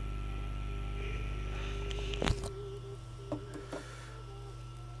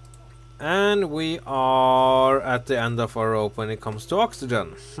 And we are at the end of our rope when it comes to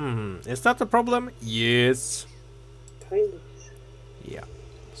oxygen. Is that a problem? Yes. Kind of. Yeah.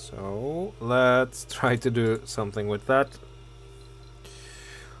 So let's try to do something with that.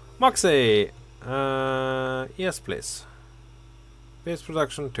 Moxie! Yes, please. Base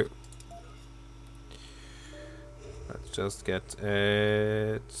production 2. Let's just get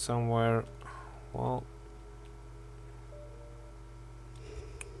it somewhere. Well,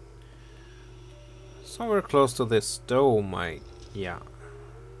 somewhere close to this dome, yeah.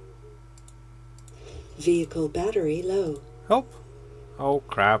 Vehicle battery low. Help! Oh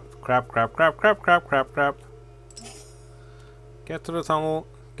crap, crap. Get to the tunnel,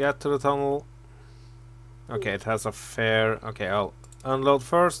 get to the tunnel. Okay, it has a fair... Okay, I'll unload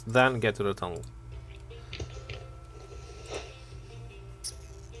first, then get to the tunnel.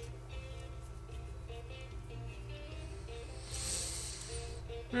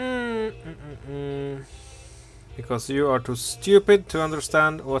 Because you are too stupid to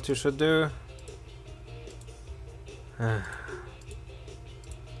understand what you should do.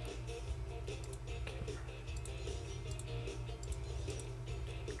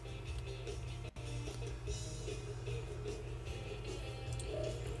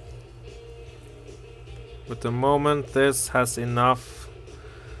 But the moment this has enough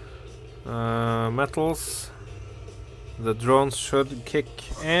metals, the drones should kick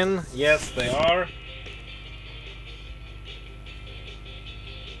in. Yes, they are.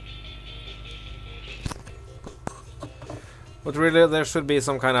 But really, there should be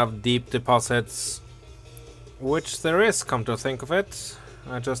some kind of deep deposits, which there is, come to think of it.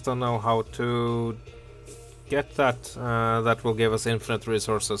 I just don't know how to get that. That will give us infinite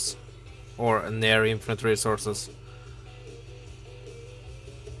resources. Or near infinite resources.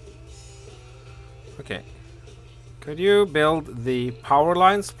 Okay. Could you build the power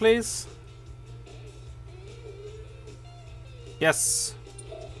lines, please? Yes.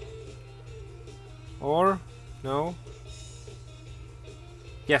 Or no?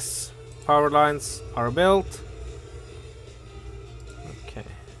 Yes. Power lines are built. Okay.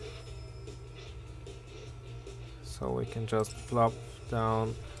 So we can just plop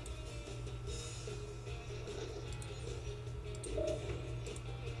down.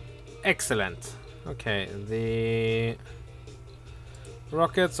 Excellent. Okay, the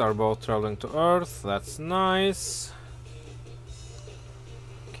rockets are both traveling to Earth. That's nice.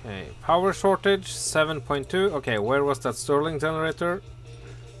 Okay, power shortage 7.2. Okay, where was that Stirling generator?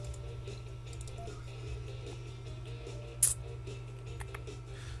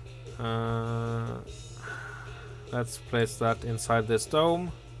 Let's place that inside this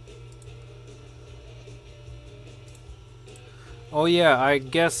dome. Oh yeah, I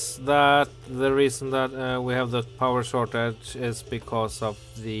guess that the reason that we have the power shortage is because of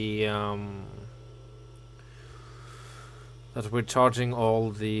the that we're charging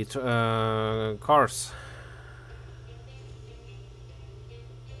all the cars.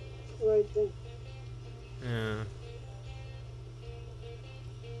 Right then. Yeah.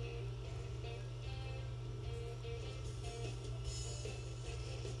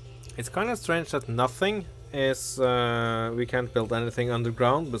 It's kind of strange that nothing is we can't build anything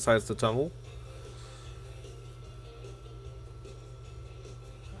underground besides the tunnel.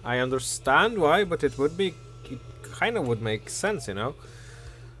 I understand why, but it kind of would make sense, you know.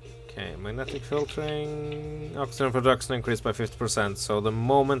 Okay, magnetic filtering, oxygen production increased by 50%. So the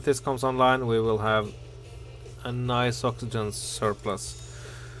moment this comes online, we will have a nice oxygen surplus.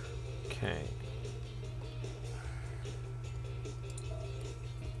 Okay.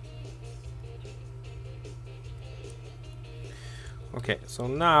 Okay, so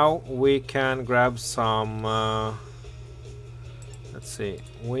now we can grab some. Let's see.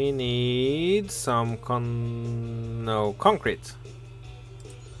 We need some concrete.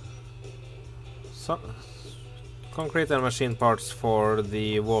 So, concrete and machine parts for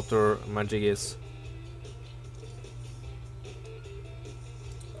the water majigis.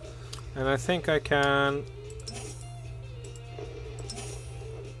 And I think I can.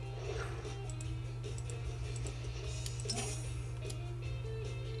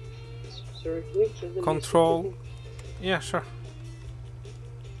 Sorry, which of the Control. Yeah, sure.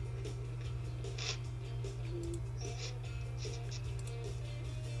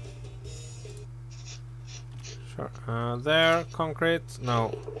 Sure. There, concrete.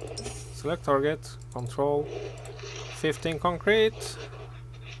 No. Select target. Control. 15 concrete.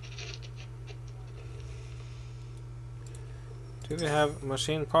 Do we have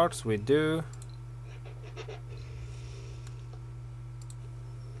machine parts? We do.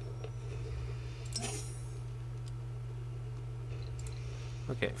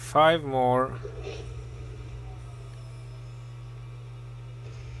 Okay, 5 more.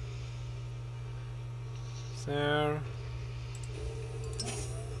 There.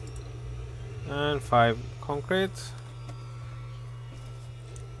 And 5 concrete.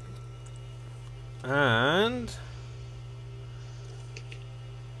 And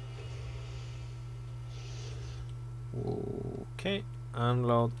okay,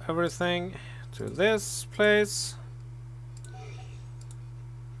 unload everything to this place.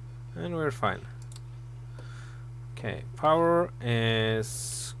 And we're fine. Okay, power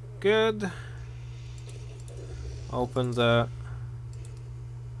is good. Open the...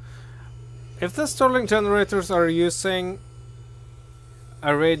 If the Stirling generators are using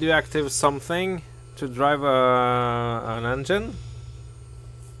a radioactive something to drive an engine,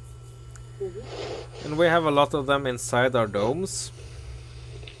 and we have a lot of them inside our domes.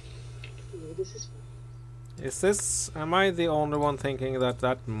 No, this is fine. Is this... Am I the only one thinking that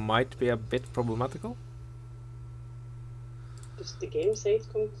that might be a bit problematical? Does the game say it's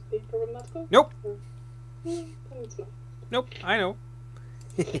going to be problematical? Nope. Or... No, it's not. Nope, I know.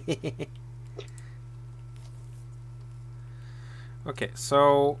 Okay,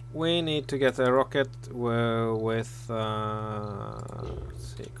 so we need to get a rocket with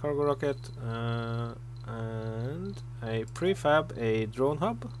let's see, cargo rocket and a prefab, a drone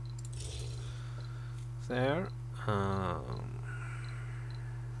hub. There.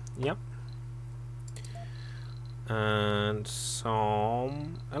 Yep. And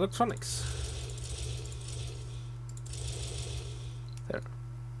some electronics. There.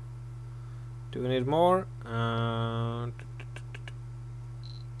 Do we need more?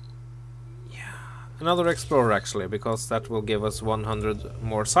 another explorer actually, because that will give us 100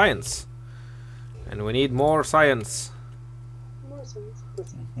 more science. And we need more science. More sense.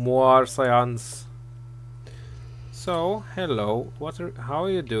 More science. So, hello. How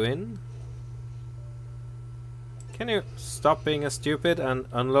are you doing? Can you stop being a stupid and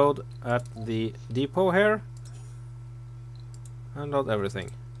unload at the depot here? Unload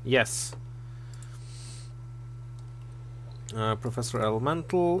everything. Yes. Professor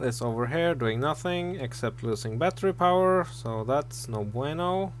Elemental is over here doing nothing except losing battery power, so that's no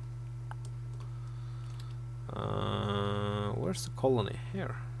bueno. Where's the colony?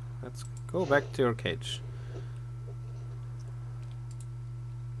 Here. Let's go back to your cage.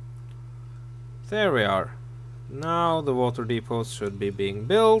 There we are. Now the water depots should be being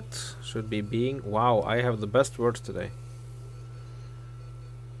built. Wow, I have the best words today.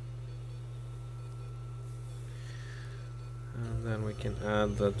 And then we can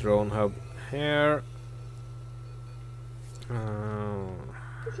add the drone hub here. You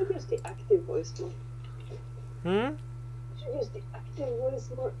should use the active voice more. Hmm? You should use the active voice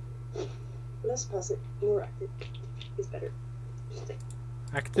more. Less passive, more active is better. Just say.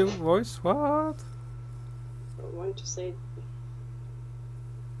 Active voice? What? So I want to say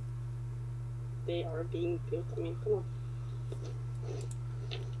they are being built. I mean, come on.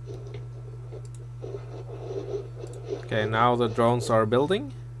 Okay, now the drones are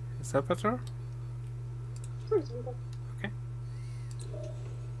building. Is that better? For example. Okay.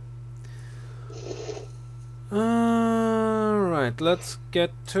 Alright, let's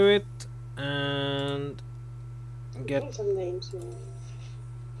get to it and get. Some names.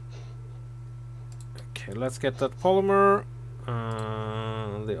 Okay, let's get that polymer.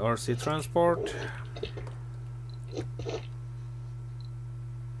 The RC transport.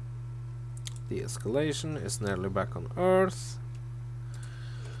 De-escalation is nearly back on Earth.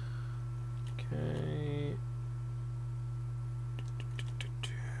 Okay.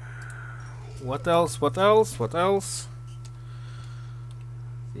 What else? What else? What else?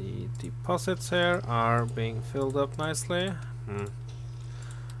 The deposits here are being filled up nicely.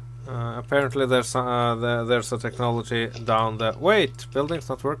 Apparently there's a technology down there. Wait, building's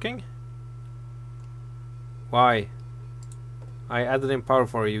not working? Why? I added in power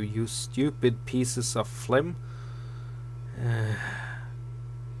for you, you stupid pieces of phlegm.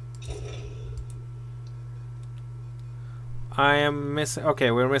 I am missing.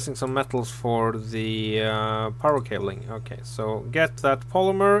 Okay, we're missing some metals for the power cabling. Okay, so get that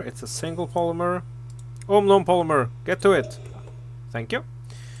polymer. It's a single polymer. Omnom polymer. Get to it. Thank you.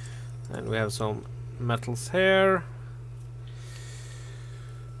 And we have some metals here.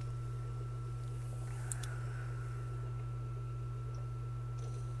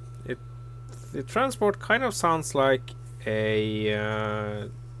 The transport kind of sounds like a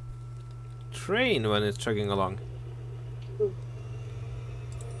train when it's chugging along.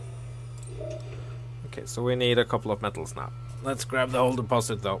 Okay, so we need a couple of metals now. Let's grab the whole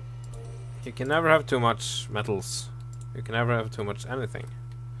deposit though. You can never have too much metals. You can never have too much anything.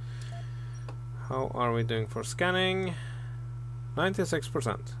 How are we doing for scanning?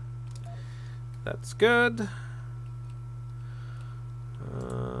 96%. That's good.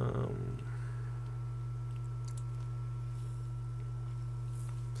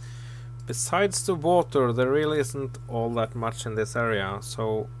 Besides the water, there really isn't all that much in this area,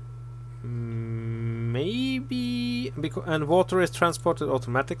 so maybe and water is transported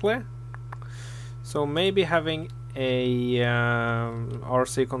automatically, so maybe having a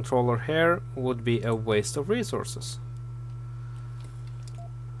RC controller here would be a waste of resources.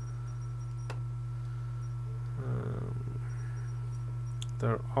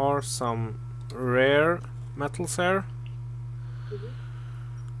 There are some rare metals here.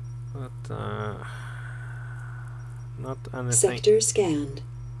 But not anything. Sector scanned.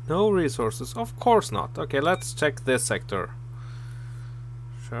 No resources, of course not. Okay, let's check this sector.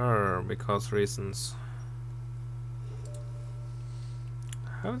 Sure, because reasons.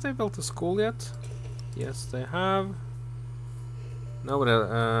 Have they built a school yet? Yes, they have.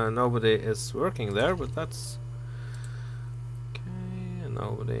 Nobody is working there, but that's okay.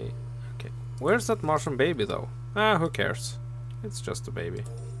 Nobody. Okay, where's that Martian baby though? Ah, who cares? It's just a baby.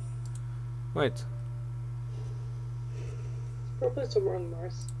 Wait. Probably somewhere on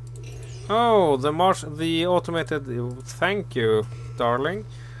Mars. Oh, the automated. Thank you, darling.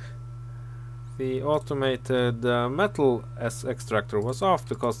 The automated metal extractor was off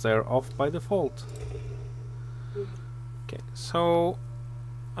because they're off by default. Okay, so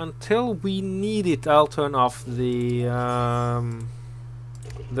until we need it, I'll turn off the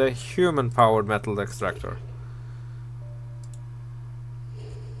human-powered metal extractor.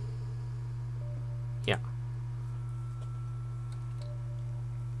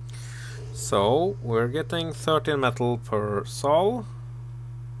 So we're getting 13 metal per sol.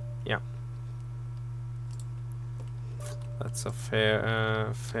 Yeah, that's a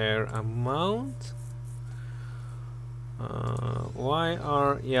fair amount. The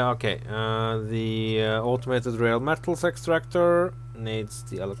automated rail metals extractor needs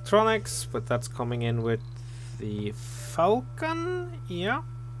the electronics, but that's coming in with the Falcon. Yeah.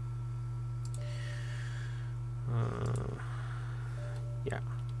 Yeah.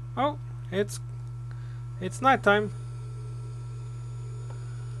 Oh, it's nighttime.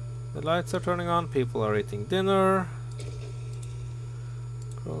 The lights are turning on. People are eating dinner.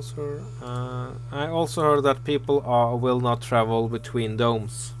 Closer. I also heard that people will not travel between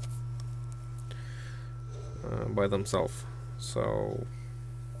domes by themselves. So,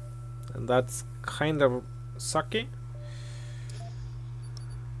 and that's kind of sucky.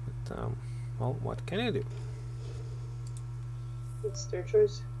 But, well, what can you do? It's their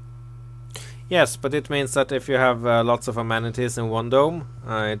choice. Yes, but it means that if you have lots of amenities in one dome,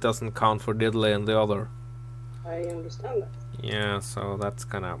 it doesn't count for diddly in the other. I understand that. Yeah, so that's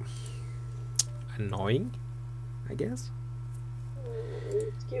kind of annoying, I guess.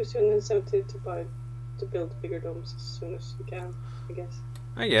 It gives you an incentive to build bigger domes as soon as you can, I guess.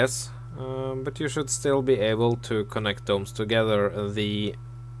 I guess, but you should still be able to connect domes together.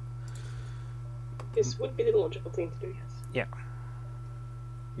 This would be the logical thing to do, yes. Yeah.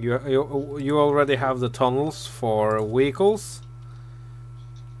 You already have the tunnels for vehicles,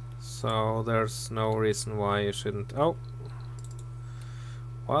 so there's no reason why you shouldn't. Oh,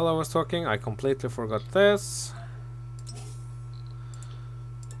 while I was talking, I completely forgot this.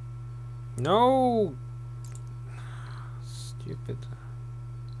 No, stupid.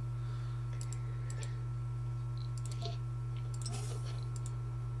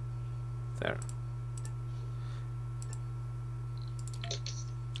 There.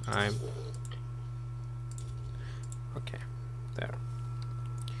 Okay, there.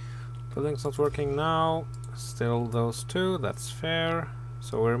 Building's not working now. Still those two, that's fair.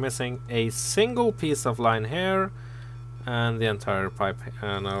 So we're missing a single piece of line here and the entire pipe,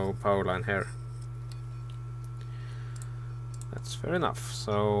 no power line here. That's fair enough.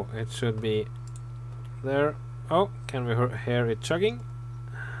 So it should be there. Oh, can we hear it chugging?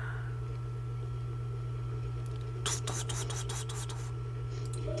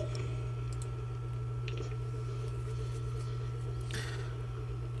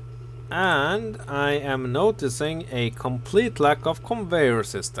 And I am noticing a complete lack of conveyor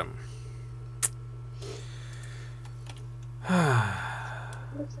system.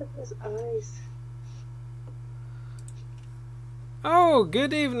 Looks at his eyes. Oh,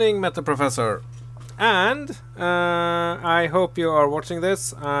 good evening, Meta Professor. And I hope you are watching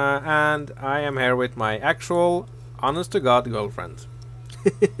this. And I am here with my actual, honest-to-God girlfriend.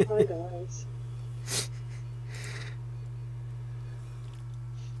 Hi guys.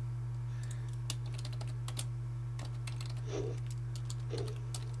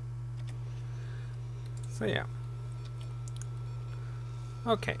 So yeah.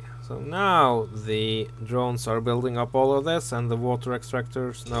 Okay, so now the drones are building up all of this, and the water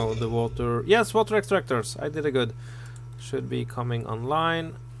extractors, no, the water, yes, water extractors, I did a good, should be coming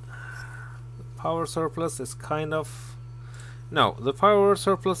online. The power surplus is kind of, no, the power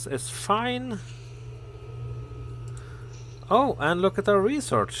surplus is fine. Oh, and look at our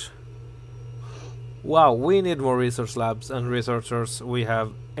research. Wow, we need more research labs and researchers. We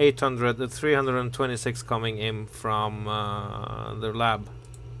have 326 coming in from the lab.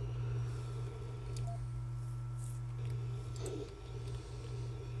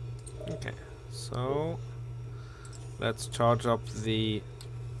 Okay, so let's charge up the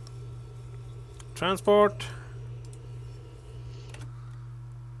transport.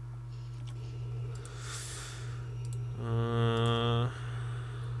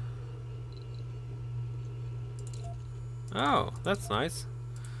 Oh, that's nice.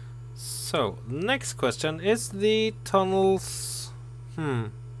 So, next question is the tunnels.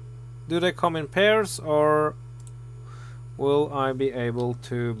 Do they come in pairs, or will I be able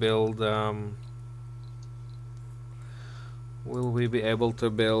to build? Will we be able to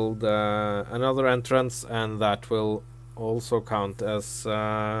build another entrance, and that will also count as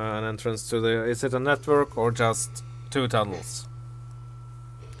an entrance to the? Is it a network or just two tunnels?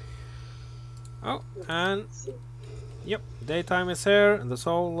 Oh, and. Yep, daytime is here, and the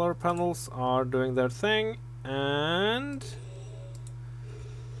solar panels are doing their thing, and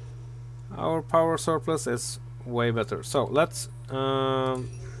our power surplus is way better. So let's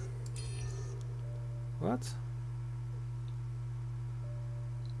what?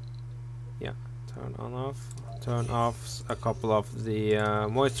 Yeah, turn off a couple of the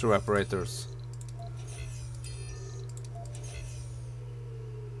moisture evaporators.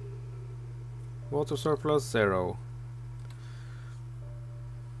 Water surplus 0.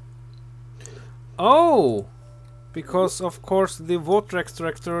 Oh! Because of course the water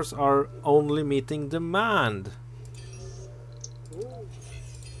extractors are only meeting demand.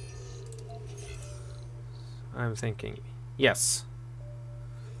 I'm thinking. Yes.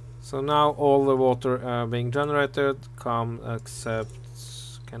 So now all the water being generated come except...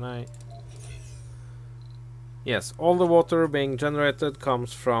 Can I... Yes, all the water being generated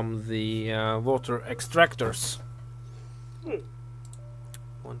comes from the water extractors.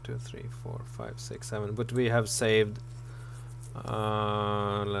 1, 2, 3, 4, 5, 6, 7. But we have saved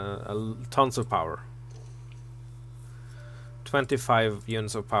tons of power. 25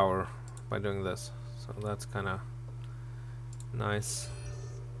 units of power by doing this. So that's kind of nice.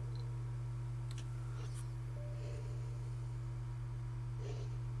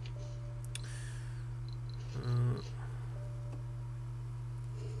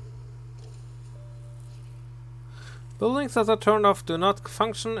 Buildings that are turned off do not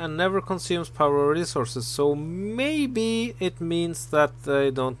function and never consumes power or resources, so maybe it means that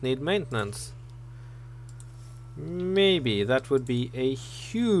they don't need maintenance. Maybe that would be a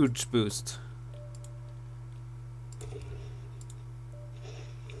huge boost.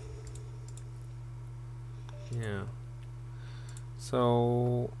 Yeah.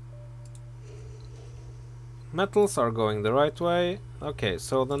 So metals are going the right way. Okay,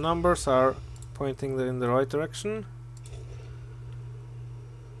 so the numbers are pointing in the right direction.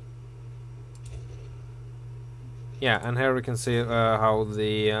 Yeah, and here we can see how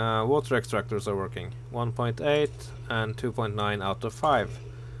the water extractors are working. 1.8 and 2.9 out of 5.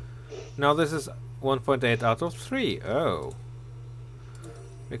 Now this is 1.8 out of 3. Oh.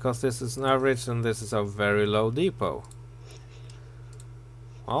 Because this is an average and this is a very low depot.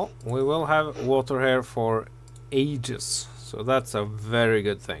 Well, we will have water here for ages. So that's a very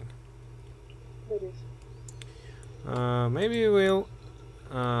good thing. Maybe we'll...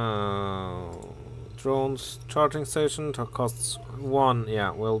 drones charging station costs 1.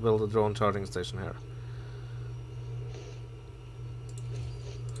 Yeah, we'll build a drone charging station here.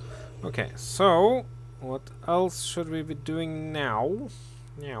 Okay, so what else should we be doing now?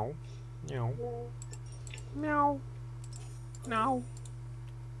 Meow, meow, meow, meow.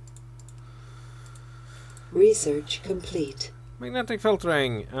 Research complete. Magnetic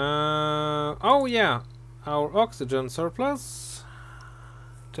filtering. Oh yeah, our oxygen surplus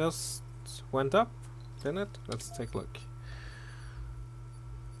just went up. Didn't it? Let's take a look.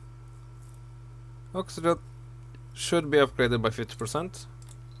 Oxygen should be upgraded by 50%.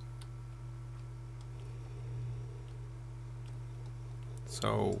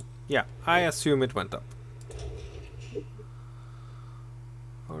 So, yeah, I assume it went up.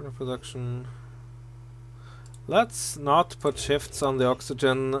 Order production. Let's not put shifts on the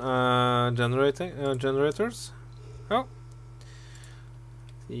oxygen generators. Oh.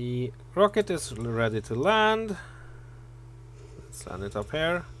 The rocket is ready to land. Let's land it up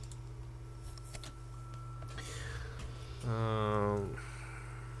here.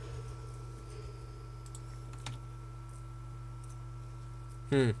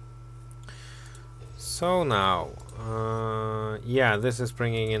 So now, yeah, this is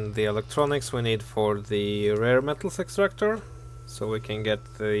bringing in the electronics we need for the rare metals extractor, so we can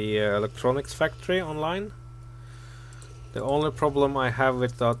get the electronics factory online. The only problem I have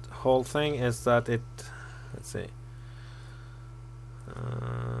with that whole thing is that it... Let's see.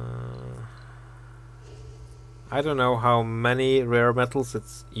 I don't know how many rare metals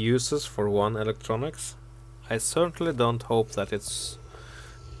it uses for one electronics. I certainly don't hope that it's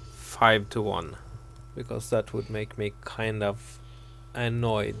 5 to 1, because that would make me kind of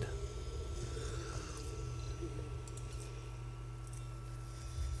annoyed.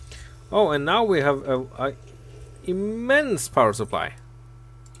 Oh, and now we have a immense power supply.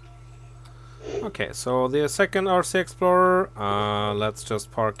 Okay, so the second RC Explorer, let's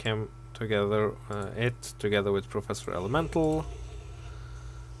just park him together, together with Professor Elemental.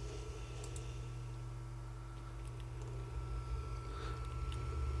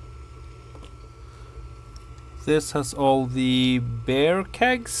 This has all the bear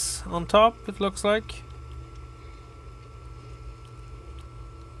kegs on top, it looks like.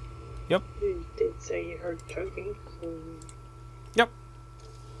 Yep. You did say you heard chugging, so... Yep.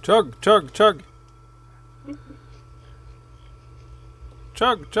 Chug, chug, chug.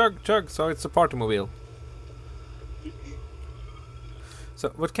 Chug, chug, chug. So it's a party mobile.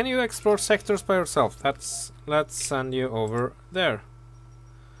 So, but can you explore sectors by yourself? Let's send you over there.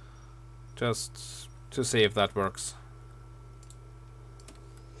 Just to see if that works.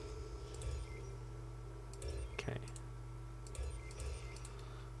 Okay.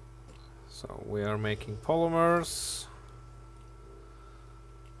 So we are making polymers.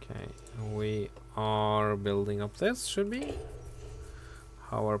 Okay, we are building up this, should be.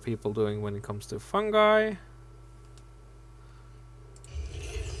 How are people doing when it comes to fungi?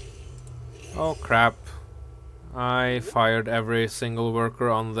 Oh crap. I fired every single worker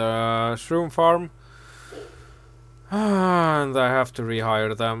on the shroom farm. And I have to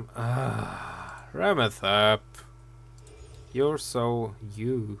rehire them. Ramethep. You're so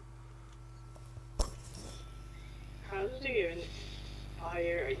you. How do you even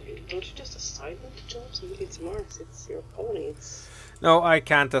hire? Don't you just assign them to jobs? Maybe it's Mars. It's your pony. It's No, I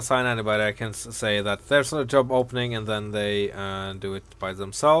can't assign anybody. I can say that there's a job opening and then they do it by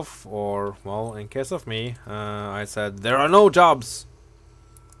themselves. Or, well, in case of me, I said, there are no jobs!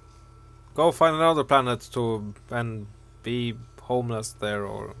 Go find another planet to and be homeless there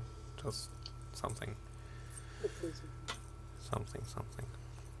or just something. Something.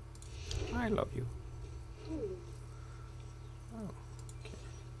 I love you. Oh, okay.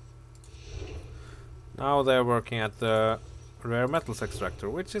 Now they're working at the rare metals extractor,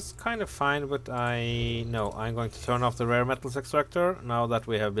 which is kind of fine, but I'm going to turn off the rare metals extractor now that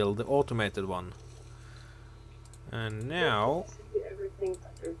we have built the automated one. And now everything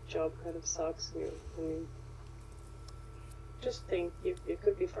that your job kind of sucks. I mean, just think you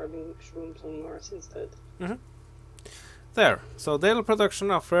could be farming shrooms on Mars instead. There. So daily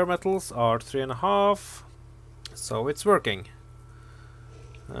production of rare metals are 3.5. So it's working.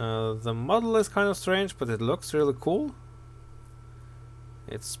 The model is kind of strange, but it looks really cool.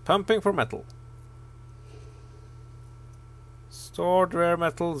 It's pumping for metal. Stored rare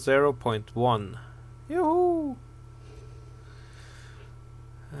metal 0.1. Yoo-hoo!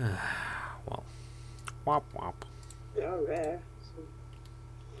 Well, wop wop. They are rare. So.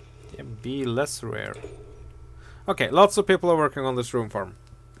 Yeah, be less rare. Okay, lots of people are working on this room farm.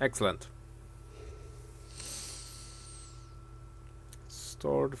 Excellent.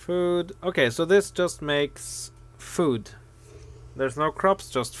 Stored food. Okay, so this just makes food. There's no crops,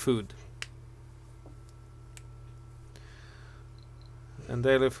 just food. And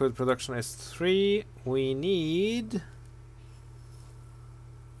daily food production is 3. We need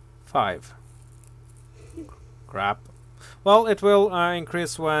 5. Crap. Well, it will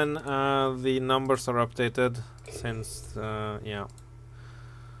increase when the numbers are updated, since, yeah.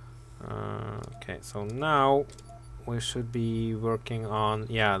 Okay, so now we should be working on,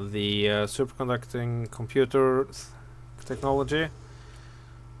 yeah, the superconducting computer technology.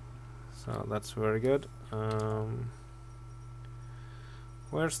 So that's very good.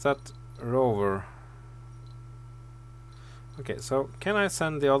 Where's that rover? Okay, so can I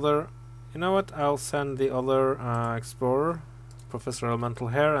send the other... You know what? I'll send the other explorer, Professor Elemental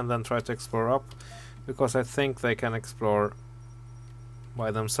here, and then try to explore up, because I think they can explore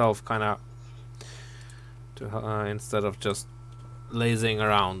by themselves, kind of, instead of just lazing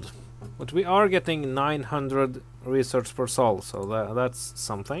around. But we are getting 900 research per sol, so that's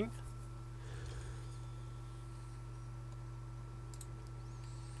something.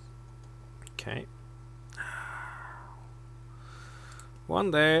 Okay.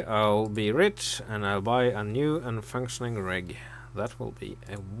 One day I'll be rich and I'll buy a new and functioning rig. That will be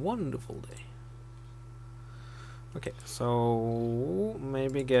a wonderful day. Okay, so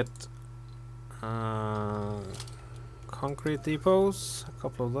maybe get concrete depots, a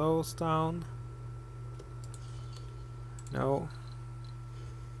couple of those down. No.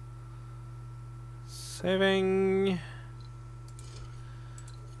 Saving.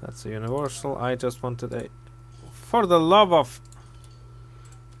 That's a universal. I just wanted a... For the love of...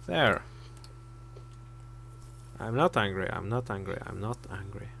 There. I'm not angry. I'm not angry. I'm not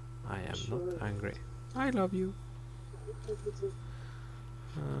angry. I am not angry. I love you.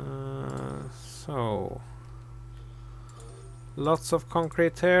 So... Lots of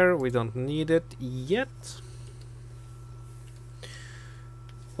concrete here. We don't need it yet.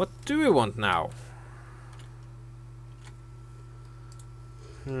 What do we want now?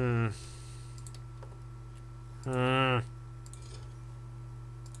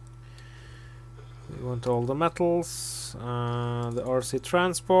 We want all the metals, the RC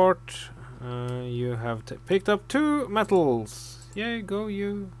transport. You have picked up 2 metals. Yay, go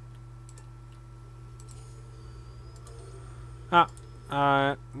you.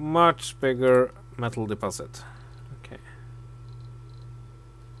 Much bigger metal deposit. Okay.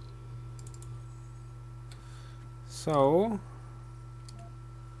 So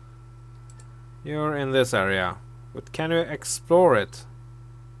you're in this area, but can you explore it?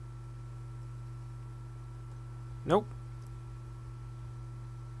 Nope.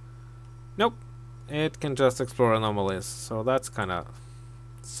 Nope. It can just explore anomalies, so that's kind of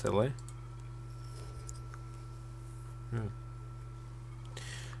silly.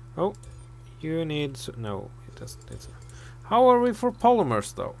 Oh, you need... No, it doesn't. How are we for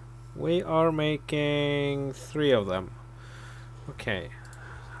polymers, though? We are making 3 of them. Okay.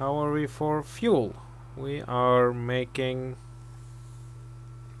 How are we for fuel? We are making...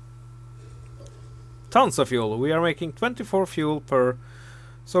 tons of fuel. We are making 24 fuel per...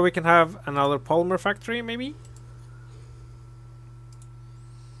 So we can have another polymer factory, maybe?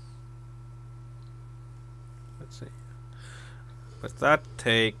 Let's see. But that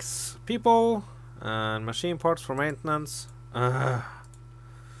takes people and machine parts for maintenance. All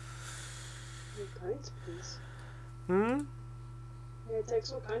kinds of things. Hmm? Yeah, it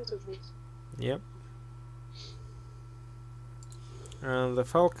takes all kinds of things. Yep. And the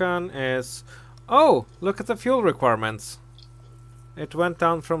Falcon is... Oh! Look at the fuel requirements. It went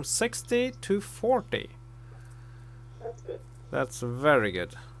down from 60 to 40. That's good. That's very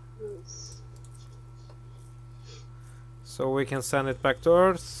good. Nice. So we can send it back to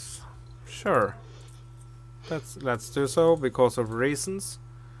Earth? Sure. Let's do so because of reasons.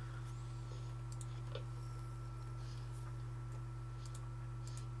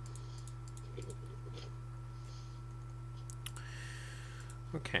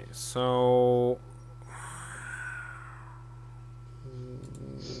 Okay, so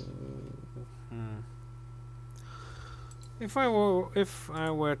if I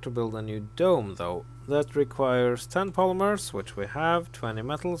were to build a new dome, though, that requires 10 polymers, which we have, 20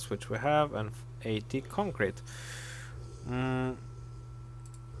 metals, which we have, and 80 concrete. I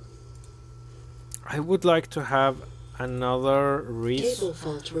would like to have another Cable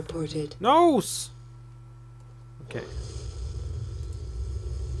fault reported. Nose. Okay.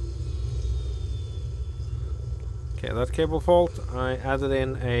 Okay, that cable fault, I added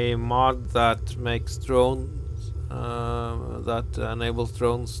in a mod that makes drones, that enables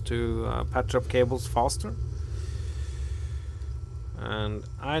drones to patch up cables faster. And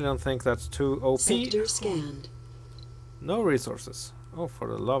I don't think that's too OP. Sector scanned. No resources. Oh, for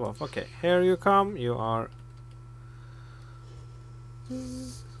the love of... Okay, here you come. You are...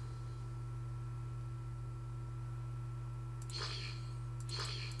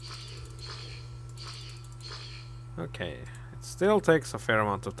 Okay, it still takes a fair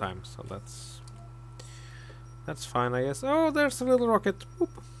amount of time, so that's fine, I guess. Oh, there's a little rocket. Boop.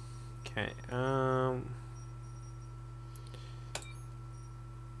 Okay,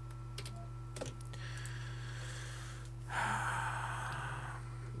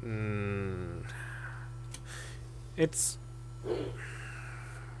 it's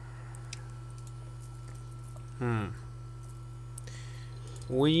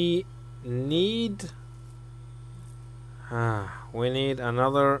we need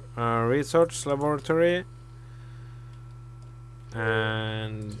another research laboratory,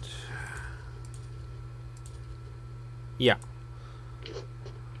 and yeah.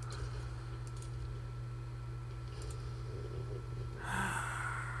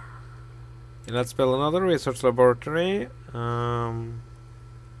 Let's build another research laboratory. And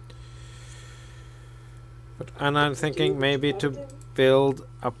I'm thinking maybe to build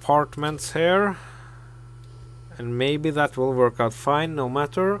apartments here. And maybe that will work out fine, no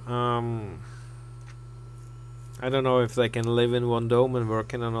matter. I don't know if they can live in one dome and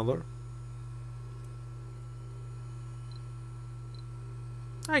work in another.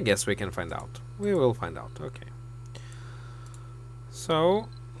 I guess we can find out. We will find out, okay. So,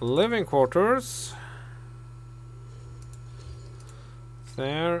 living quarters.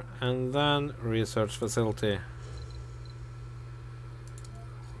 There, and then research facility.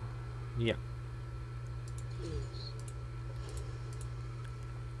 Yeah.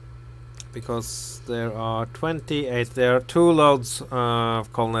 Because there are 28, there are 2 loads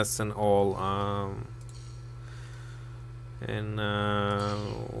of colonists in all, in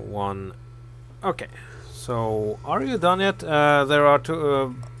one. Okay, so are you done yet? There are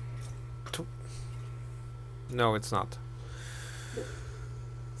two. No, it's not.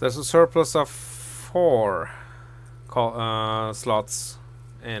 There's a surplus of 4 slots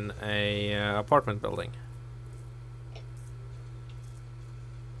in a apartment building.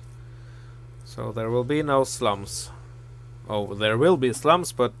 So there will be no slums. Oh, there will be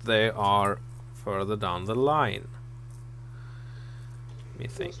slums, but they are further down the line. Me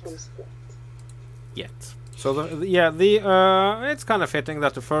think. Yet. So it's kind of fitting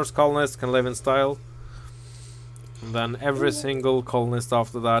that the first colonist can live in style. And then every single colonist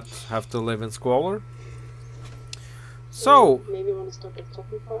after that have to live in squalor. So maybe want to start a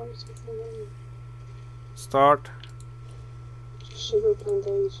coffee farm or something. Start. Sugar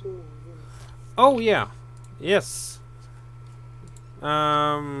plantation. Oh yeah, yes.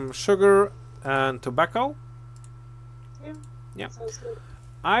 Sugar and tobacco. Yeah. Sounds good.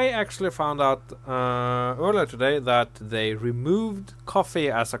 I actually found out earlier today that they removed coffee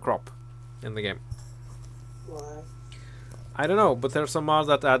as a crop in the game. Why? I don't know, but there's a mod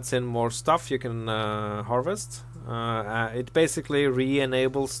that adds in more stuff you can harvest. It basically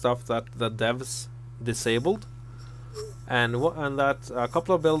re-enables stuff that the devs disabled, and that a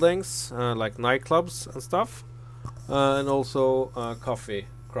couple of buildings like nightclubs and stuff, and also coffee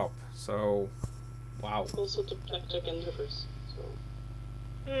crop. So, wow. Also to blackjack and hookers. So.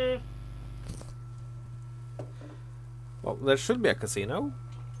 Well, there should be a casino.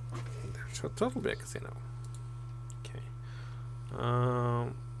 There should totally be a casino. Okay.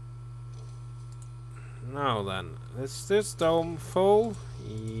 Now then, is this dome full?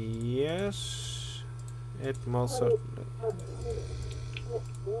 Yes. It most certainly.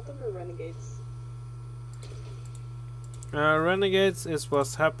 What are the renegades? Renegades is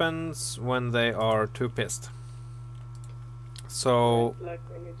what happens when they are too pissed. So, Like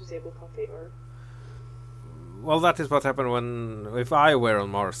when you disable coffee, or? well, that is what happened if I were on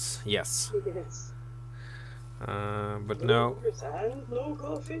Mars. Yes. Yes. But no. And no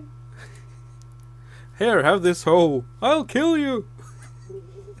coffee. Here, have this hoe. I'll kill you.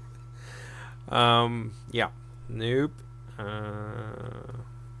 Yeah. Nope.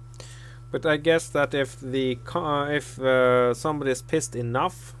 But I guess that if somebody is pissed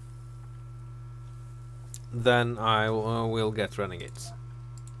enough, then I will get renegades.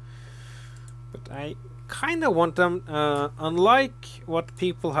 But I kind of want them. Unlike what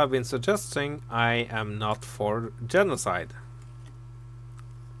people have been suggesting, I am not for genocide.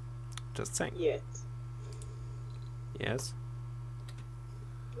 Just saying. Yet. Yes.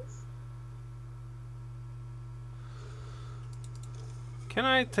 Yes. Can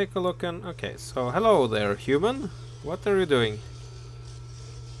I take a look and... Okay, so hello there, human. What are you doing?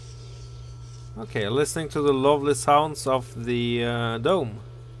 Okay, listening to the lovely sounds of the dome.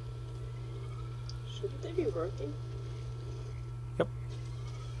 Shouldn't they be working? Yep.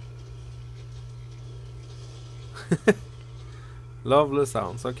 Lovely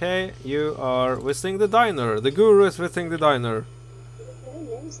sounds. Okay, you are visiting the diner. The guru is visiting the diner. Yeah,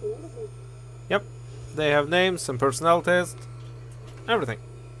 names and everything. Yep, they have names and personalities. Everything.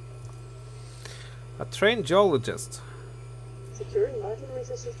 A trained geologist. Securing vital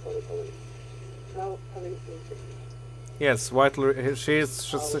resources for the colony. Now having infiltrated. Yes, vital.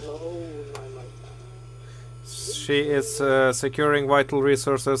 She is securing vital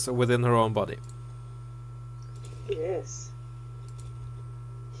resources within her own body. Yes.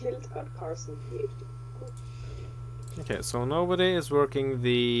 Hildegard Carson, PhD. Okay, so nobody is working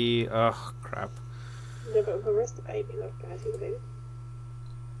the. Ugh, crap. Yeah, but where's the baby? Look, can I see the baby?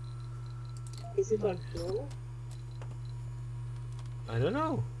 Is it like normal? I don't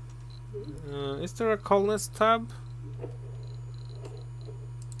know. Is there a colonist tab?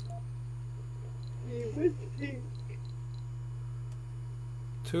 You would think.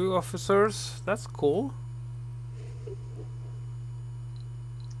 2 officers. That's cool.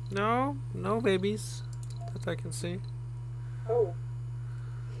 No, no babies that I can see. Oh.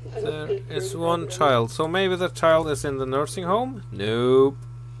 There is one child. So maybe the child is in the nursing home? Nope.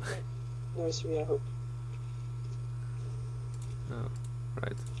 Nursery, I hope. Oh,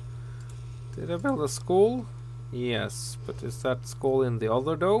 right. Did I build a school? Yes, but is that school in the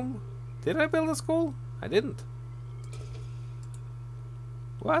other dome? Did I build a school? I didn't.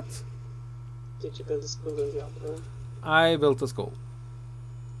 What? Did you build a school in the other room? I built a school.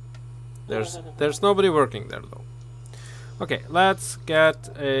 There's nobody working there though. Okay, let's get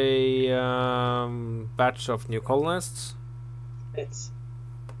a batch of new colonists. It's.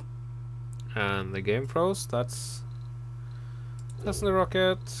 And the game pros, that's the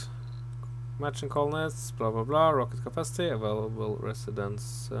rocket. Matching colonists, blah blah blah, rocket capacity, available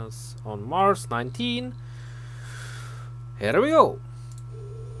residences on Mars, 19. Here we go.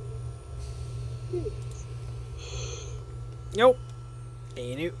 Nope.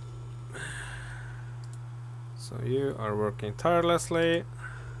 Ain't you. So you are working tirelessly.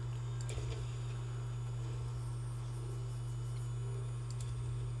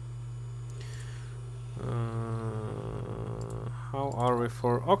 How are we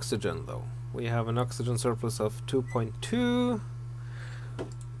for oxygen though? We have an oxygen surplus of 2.2.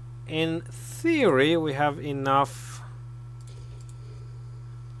 In theory, we have enough.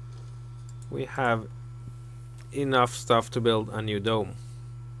 We have enough stuff to build a new dome.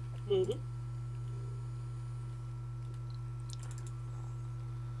 Mm-hmm.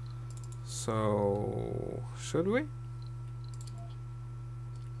 So, should we?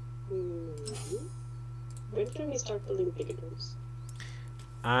 Mm-hmm. When can we start building bigger domes?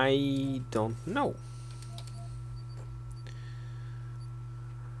 I don't know.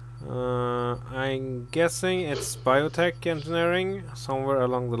 I'm guessing it's biotech engineering somewhere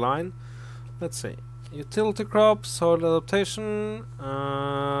along the line. Let's see. Utility crops, soil adaptation.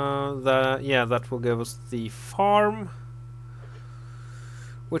 That will give us the farm,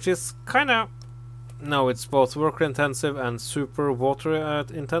 which is kind of, no, it's both worker intensive and super water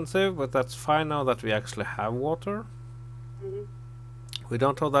intensive, but that's fine now that we actually have water. Mhm. We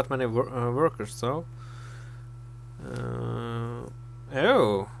don't have that many workers though.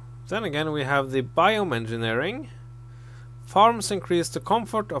 Oh, then again we have the biome engineering. Farms increase the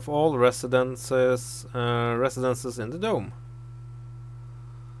comfort of all residences in the dome.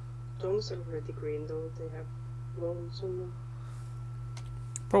 Domes are already green though, they have lawns on them.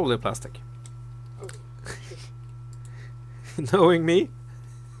 Probably plastic. Oh. Knowing me.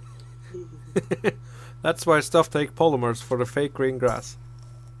 That's why stuff take polymers for the fake green grass.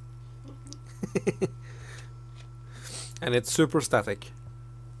 And it's super static.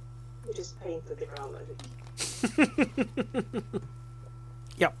 You just painted the ground, I think.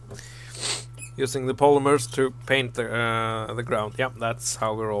 Yep. Using the polymers to paint the ground. Yep, that's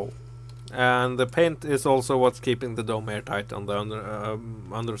how we roll. And the paint is also what's keeping the dome airtight on the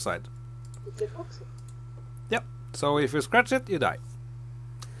underside. It's epoxy. Yep. So if you scratch it, you die.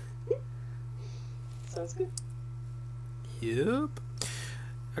 Sounds good. Yep.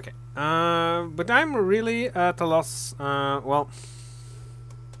 Okay. But I'm really at a loss. Well,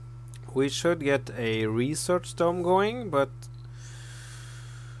 we should get a research dome going, but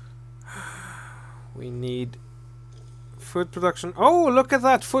we need food production. Oh, look at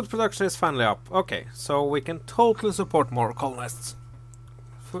that! Food production is finally up. Okay, so we can totally support more colonists.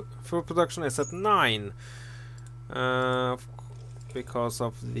 Food production is at 9 because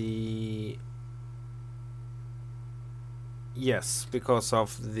of the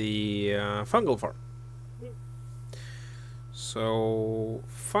fungal farm. So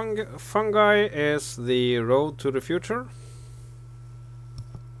fungi is the road to the future.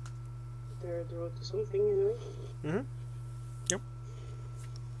 They're the road to something, anyway. Mm-hmm. Yep.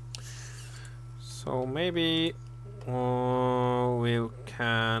 So maybe we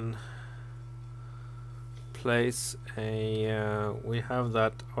can place a. We have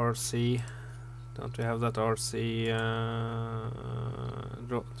that RC. Don't we have that RC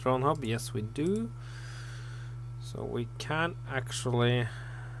drone hub? Yes, we do. So we can actually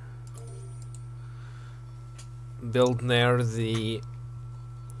build near the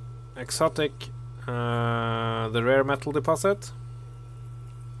exotic, the rare metal deposit.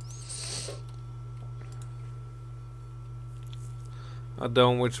 A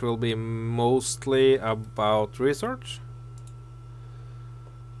dome which will be mostly about research.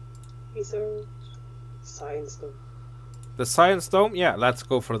 Research. Science dome. The science dome? Yeah, let's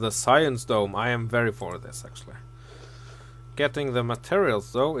go for the science dome. I am very for this, actually. Getting the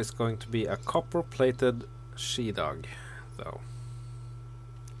materials, though, is going to be a copper-plated she-dog, though.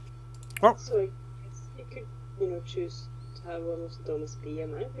 Oh! So you could, choose to have one of the domes be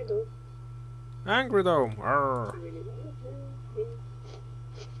an angry dome. Angry dome! Arrgh. Really want it.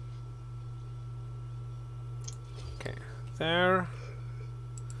 Okay, there.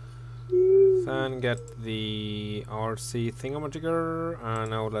 Then get the RC thingamajigger,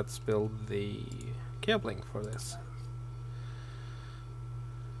 and now let's build the cabling for this.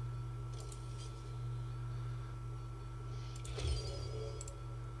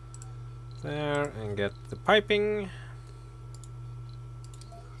 There, and get the piping.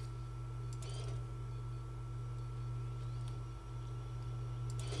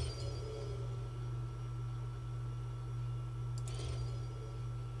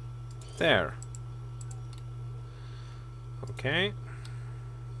 There. Okay.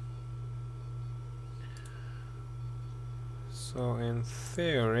 So in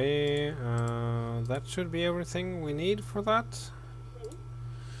theory, that should be everything we need for that.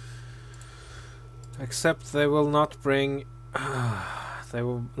 Except they will not bring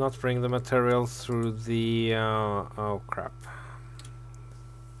the material through the oh crap.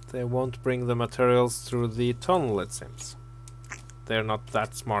 They won't bring the materials through the tunnel, it seems. They're not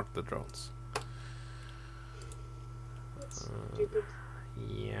that smart, the drones. Stupid.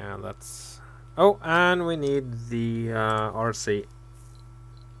 Yeah, that's... Oh, and we need the RC.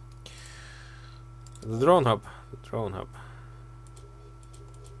 The drone hub. The drone hub.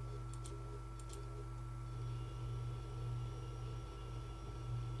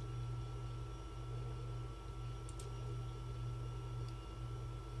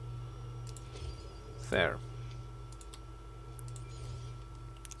 There.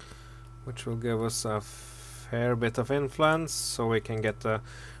 Which will give us a fair bit of influence, so we can get the...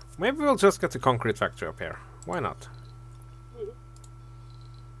 Maybe we'll just get the concrete factory up here. Why not?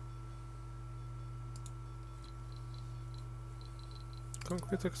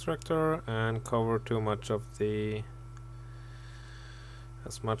 concrete extractor and cover too much of the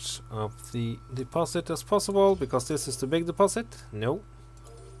as much of the deposit as possible, because this is the big deposit. No,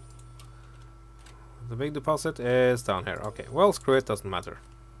 the big deposit is down here. Okay, well, screw it, doesn't matter.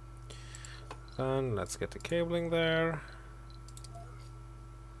 Then let's get the cabling there.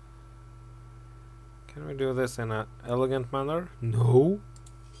 Can we do this in an elegant manner? No.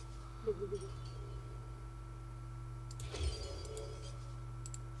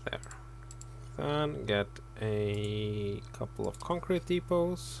 There. Then get a couple of concrete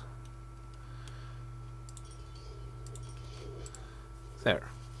depots. There.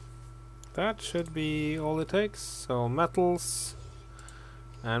 That should be all it takes. So metals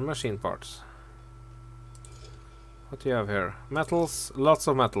and machine parts. What do you have here? Metals, lots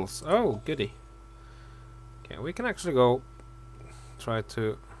of metals. Oh, goody. Okay, we can actually go try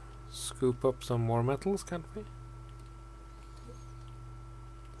to scoop up some more metals, can't we?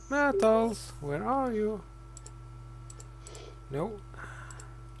 Metals, where are you? No.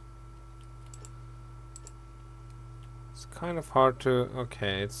 It's kind of hard to...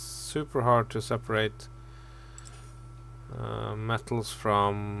 Okay, it's super hard to separate metals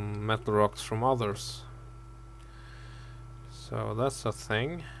from metal rocks from others. So that's a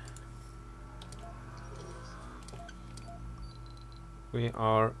thing. We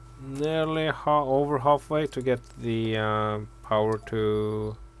are nearly over halfway to get the power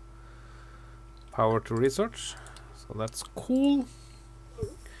to research, so that's cool.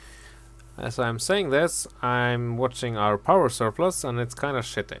 As I'm saying this, I'm watching our power surplus and it's kind of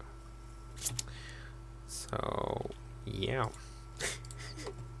shitty. So yeah.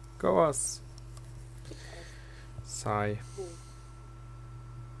 Go us. Sigh.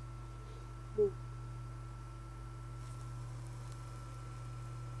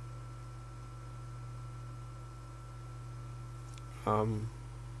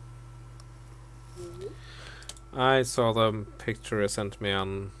 I saw the picture you sent me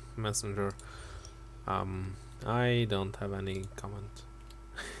on Messenger. I don't have any comment.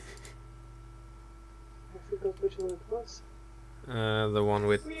 I forgot which one it was. The one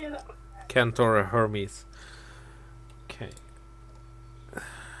with Kentor Hermes. Okay.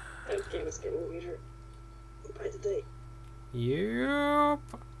 That game is getting weirder by the day. Yep.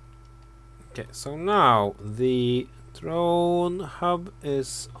 Okay, so now the drone hub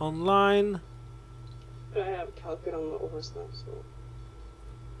is online. But I have a calculator on my overs now, so...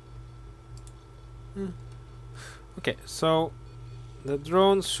 Okay, so the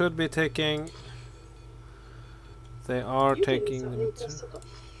drones should be taking... They are You didn't taking... sound impressed at all.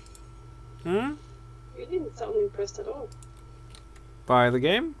 Hmm? You didn't sound impressed at all. By the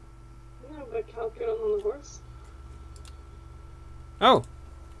game? No, by calculator on the horse. Oh!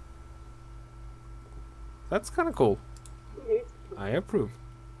 That's kind of cool. Me I approve.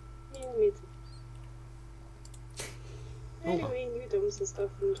 Yeah, me too. Anyway, new domes and stuff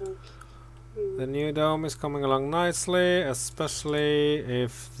and junk. The new dome is coming along nicely, especially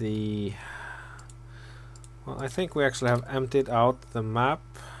if the... Well, I think we actually have emptied out the map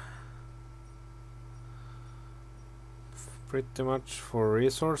pretty much for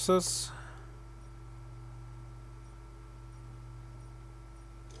resources.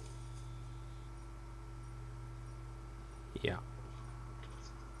 Yeah.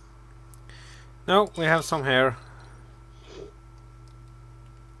 No, we have some here.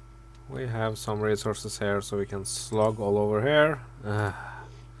 We have some resources here, so we can slog all over here.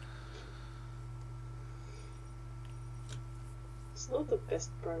 It's not the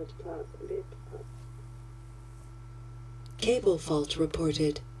best private plan, babe. Cable fault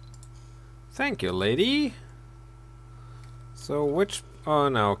reported. Thank you, lady. So which... Oh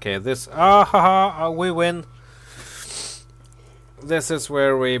no, okay, this... haha, we win. This is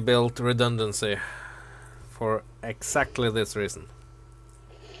where we built redundancy. For exactly this reason.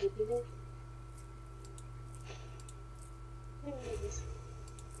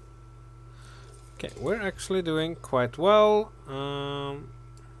 Okay, we're actually doing quite well. How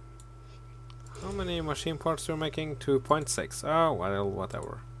many machine parts you're making? 2.6. Oh, well,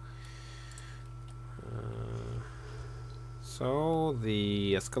 whatever. So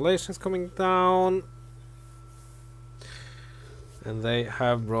the escalation is coming down. And they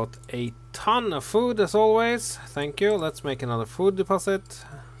have brought a ton of food as always. Thank you. Let's make another food deposit.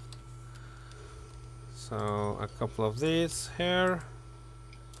 So a couple of these here.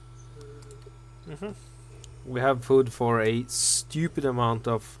 We have food for a stupid amount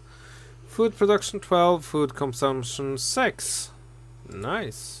of food production 12, food consumption 6.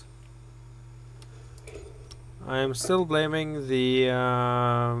 Nice. I am still blaming the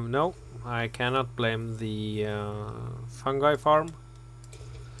no, I cannot blame the fungi farm.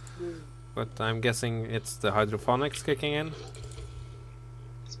 But I'm guessing it's the hydroponics kicking in. I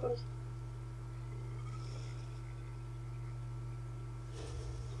suppose.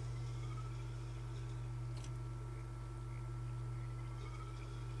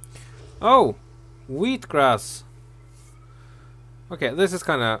 Oh! Wheatgrass! Okay, this is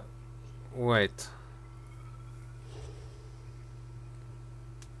kinda... Wait.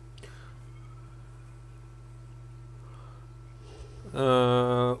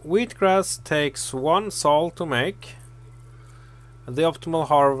 Wheatgrass takes 1 sol to make. And the optimal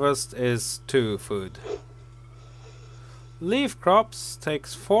harvest is 2 food. Leaf crops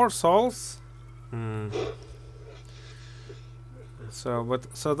takes 4 sols.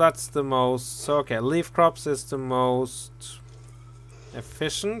 So that's the most. So okay, leaf crops is the most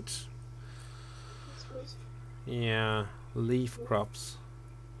efficient. I suppose. Yeah, leaf crops.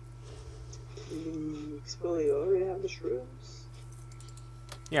 Well, you already have the shrooms.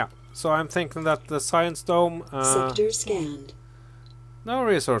 Yeah, so I'm thinking that the science dome. Sector scanned. No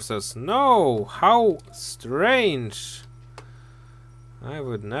resources. No! How strange! I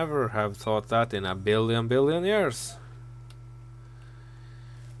would never have thought that in a billion years.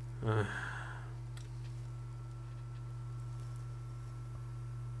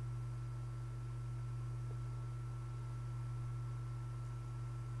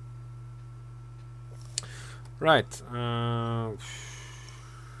 Right.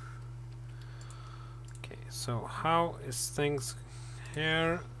 Okay, so how is things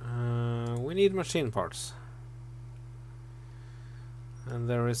here? We need machine parts. And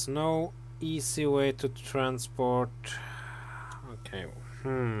there is no easy way to transport. Okay.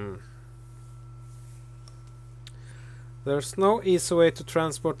 There's no easy way to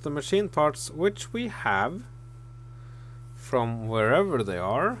transport the machine parts, which we have from wherever they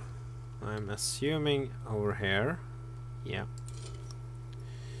are. I'm assuming over here. Yeah.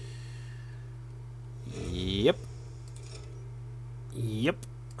 Yep. Yep.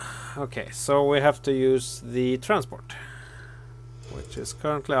 Okay, so we have to use the transport, which is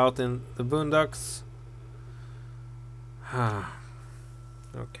currently out in the boondocks.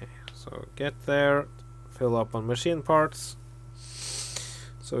 Okay, so get there, fill up on machine parts,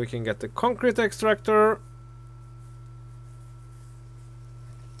 so we can get the concrete extractor.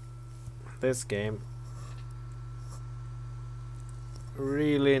 This game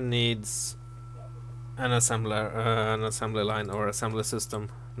really needs an assembly line or assembly system.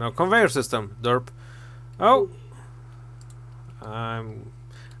 No, conveyor system. Derp. Oh, I'm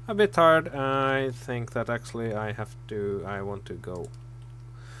a bit tired. I think that actually I want to go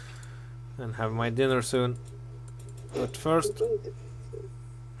and have my dinner soon. But first,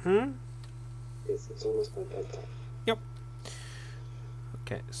 It's almost my bedtime. Yep.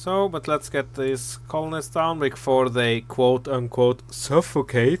 Okay, so but let's get these colonists down before they quote unquote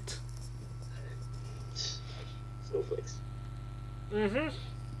suffocate. Snowflakes.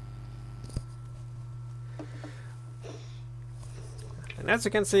 And as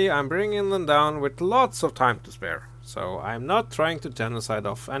you can see, I'm bringing them down with lots of time to spare. So I'm not trying to genocide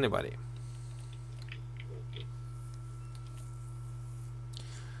off anybody.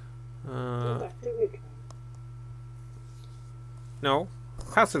 No,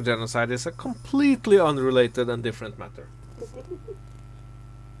 passive genocide is a completely unrelated and different matter.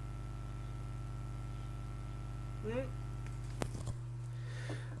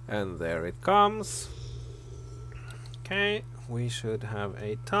 And there it comes. Okay, we should have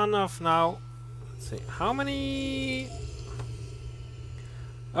a ton of now. Let's see, how many?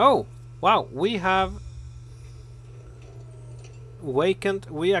 Oh, wow, we have vacant.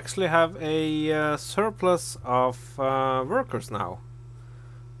 We actually have a surplus of workers now.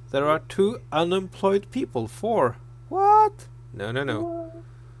 There are 2 unemployed people. 4. What? No, no, no.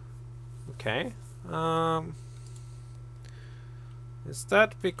 Okay. Is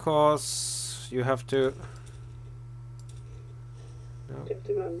that because you have to? No. You have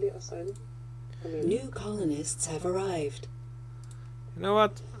to manually assign. New colonists have arrived. You know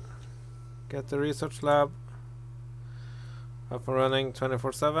what? Get the research lab up and running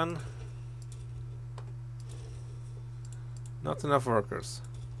 24/7. Not enough workers.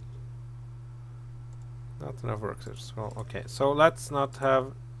 Not enough workers. Well, okay. So let's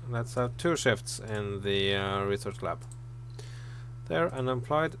have 2 shifts in the research lab. They're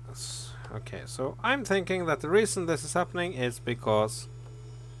unemployed. Okay, so I'm thinking that the reason this is happening is because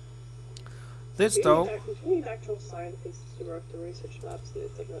this though. You need actual scientists to work the research labs, and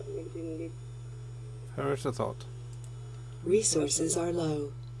it doesn't mean you need. Here's a thought. Resources are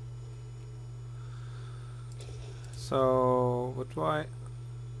low. So, but why?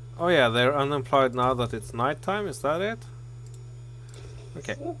 Oh yeah, they're unemployed now that it's nighttime. Is that it?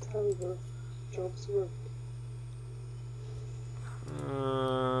 Okay. It's not how jobs work.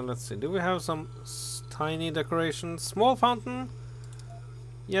 Let's see. Do we have some tiny decorations? Small fountain.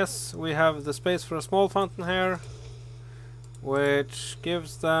 Yes, we have the space for a small fountain here, which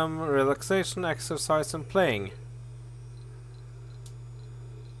gives them relaxation, exercise, and playing.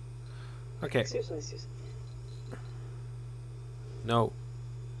 Okay. Exercises. No.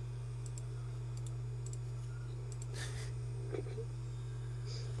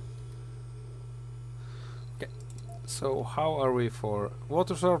 Okay. So how are we for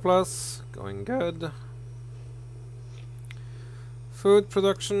water surplus? Going good. Food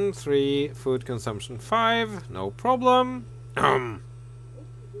production 3, food consumption 5, no problem.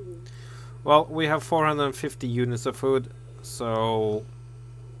 Well, we have 450 units of food, so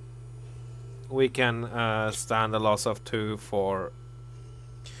we can stand a loss of 2 for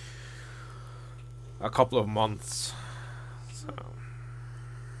a couple of months. So,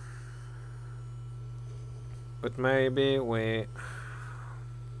 but maybe we.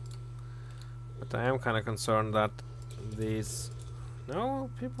 But I am kind of concerned that these. No,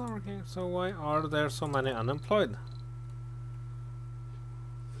 people are working, so why are there so many unemployed?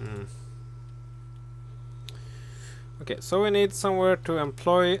 Okay, so we need somewhere to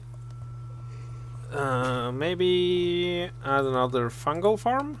employ. Maybe add another fungal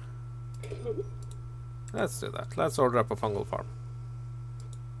farm? Let's do that. Let's order up a fungal farm.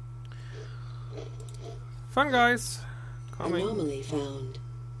 Fungi coming. Anomaly found.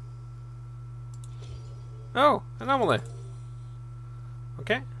 Oh, anomaly.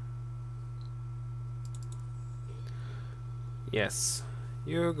 Okay. Yes.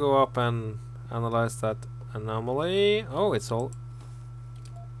 You go up and analyze that anomaly. Oh, it's all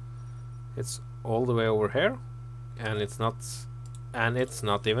the way over here, and it's not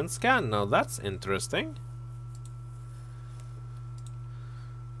even scanned. Now that's interesting.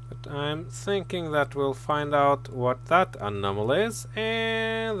 But I'm thinking that we'll find out what that anomaly is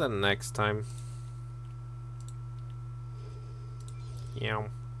and the next time. Yeah.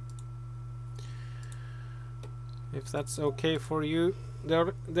 If that's okay for you,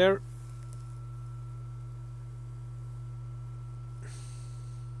 there.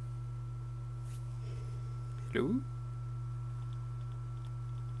 Hello?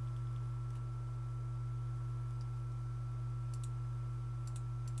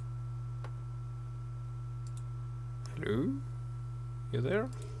 Hello? You there?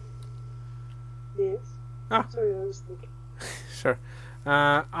 Yes. Ah. Sorry, I was thinking. Sure.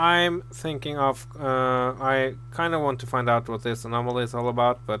 I'm thinking of. I kind of want to find out what this anomaly is all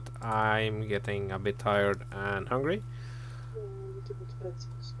about, but I'm getting a bit tired and hungry. Yeah, I need to go to bed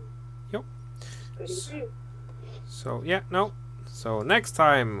soon. Yep. Waiting for you. So yeah, no. So next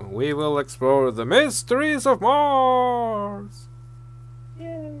time we will explore the mysteries of Mars.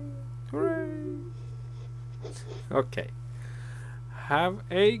 Yay! Hooray! Okay. Have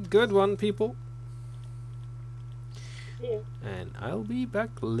a good one, people. Yeah. And I'll be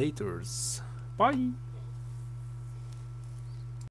back later. Bye.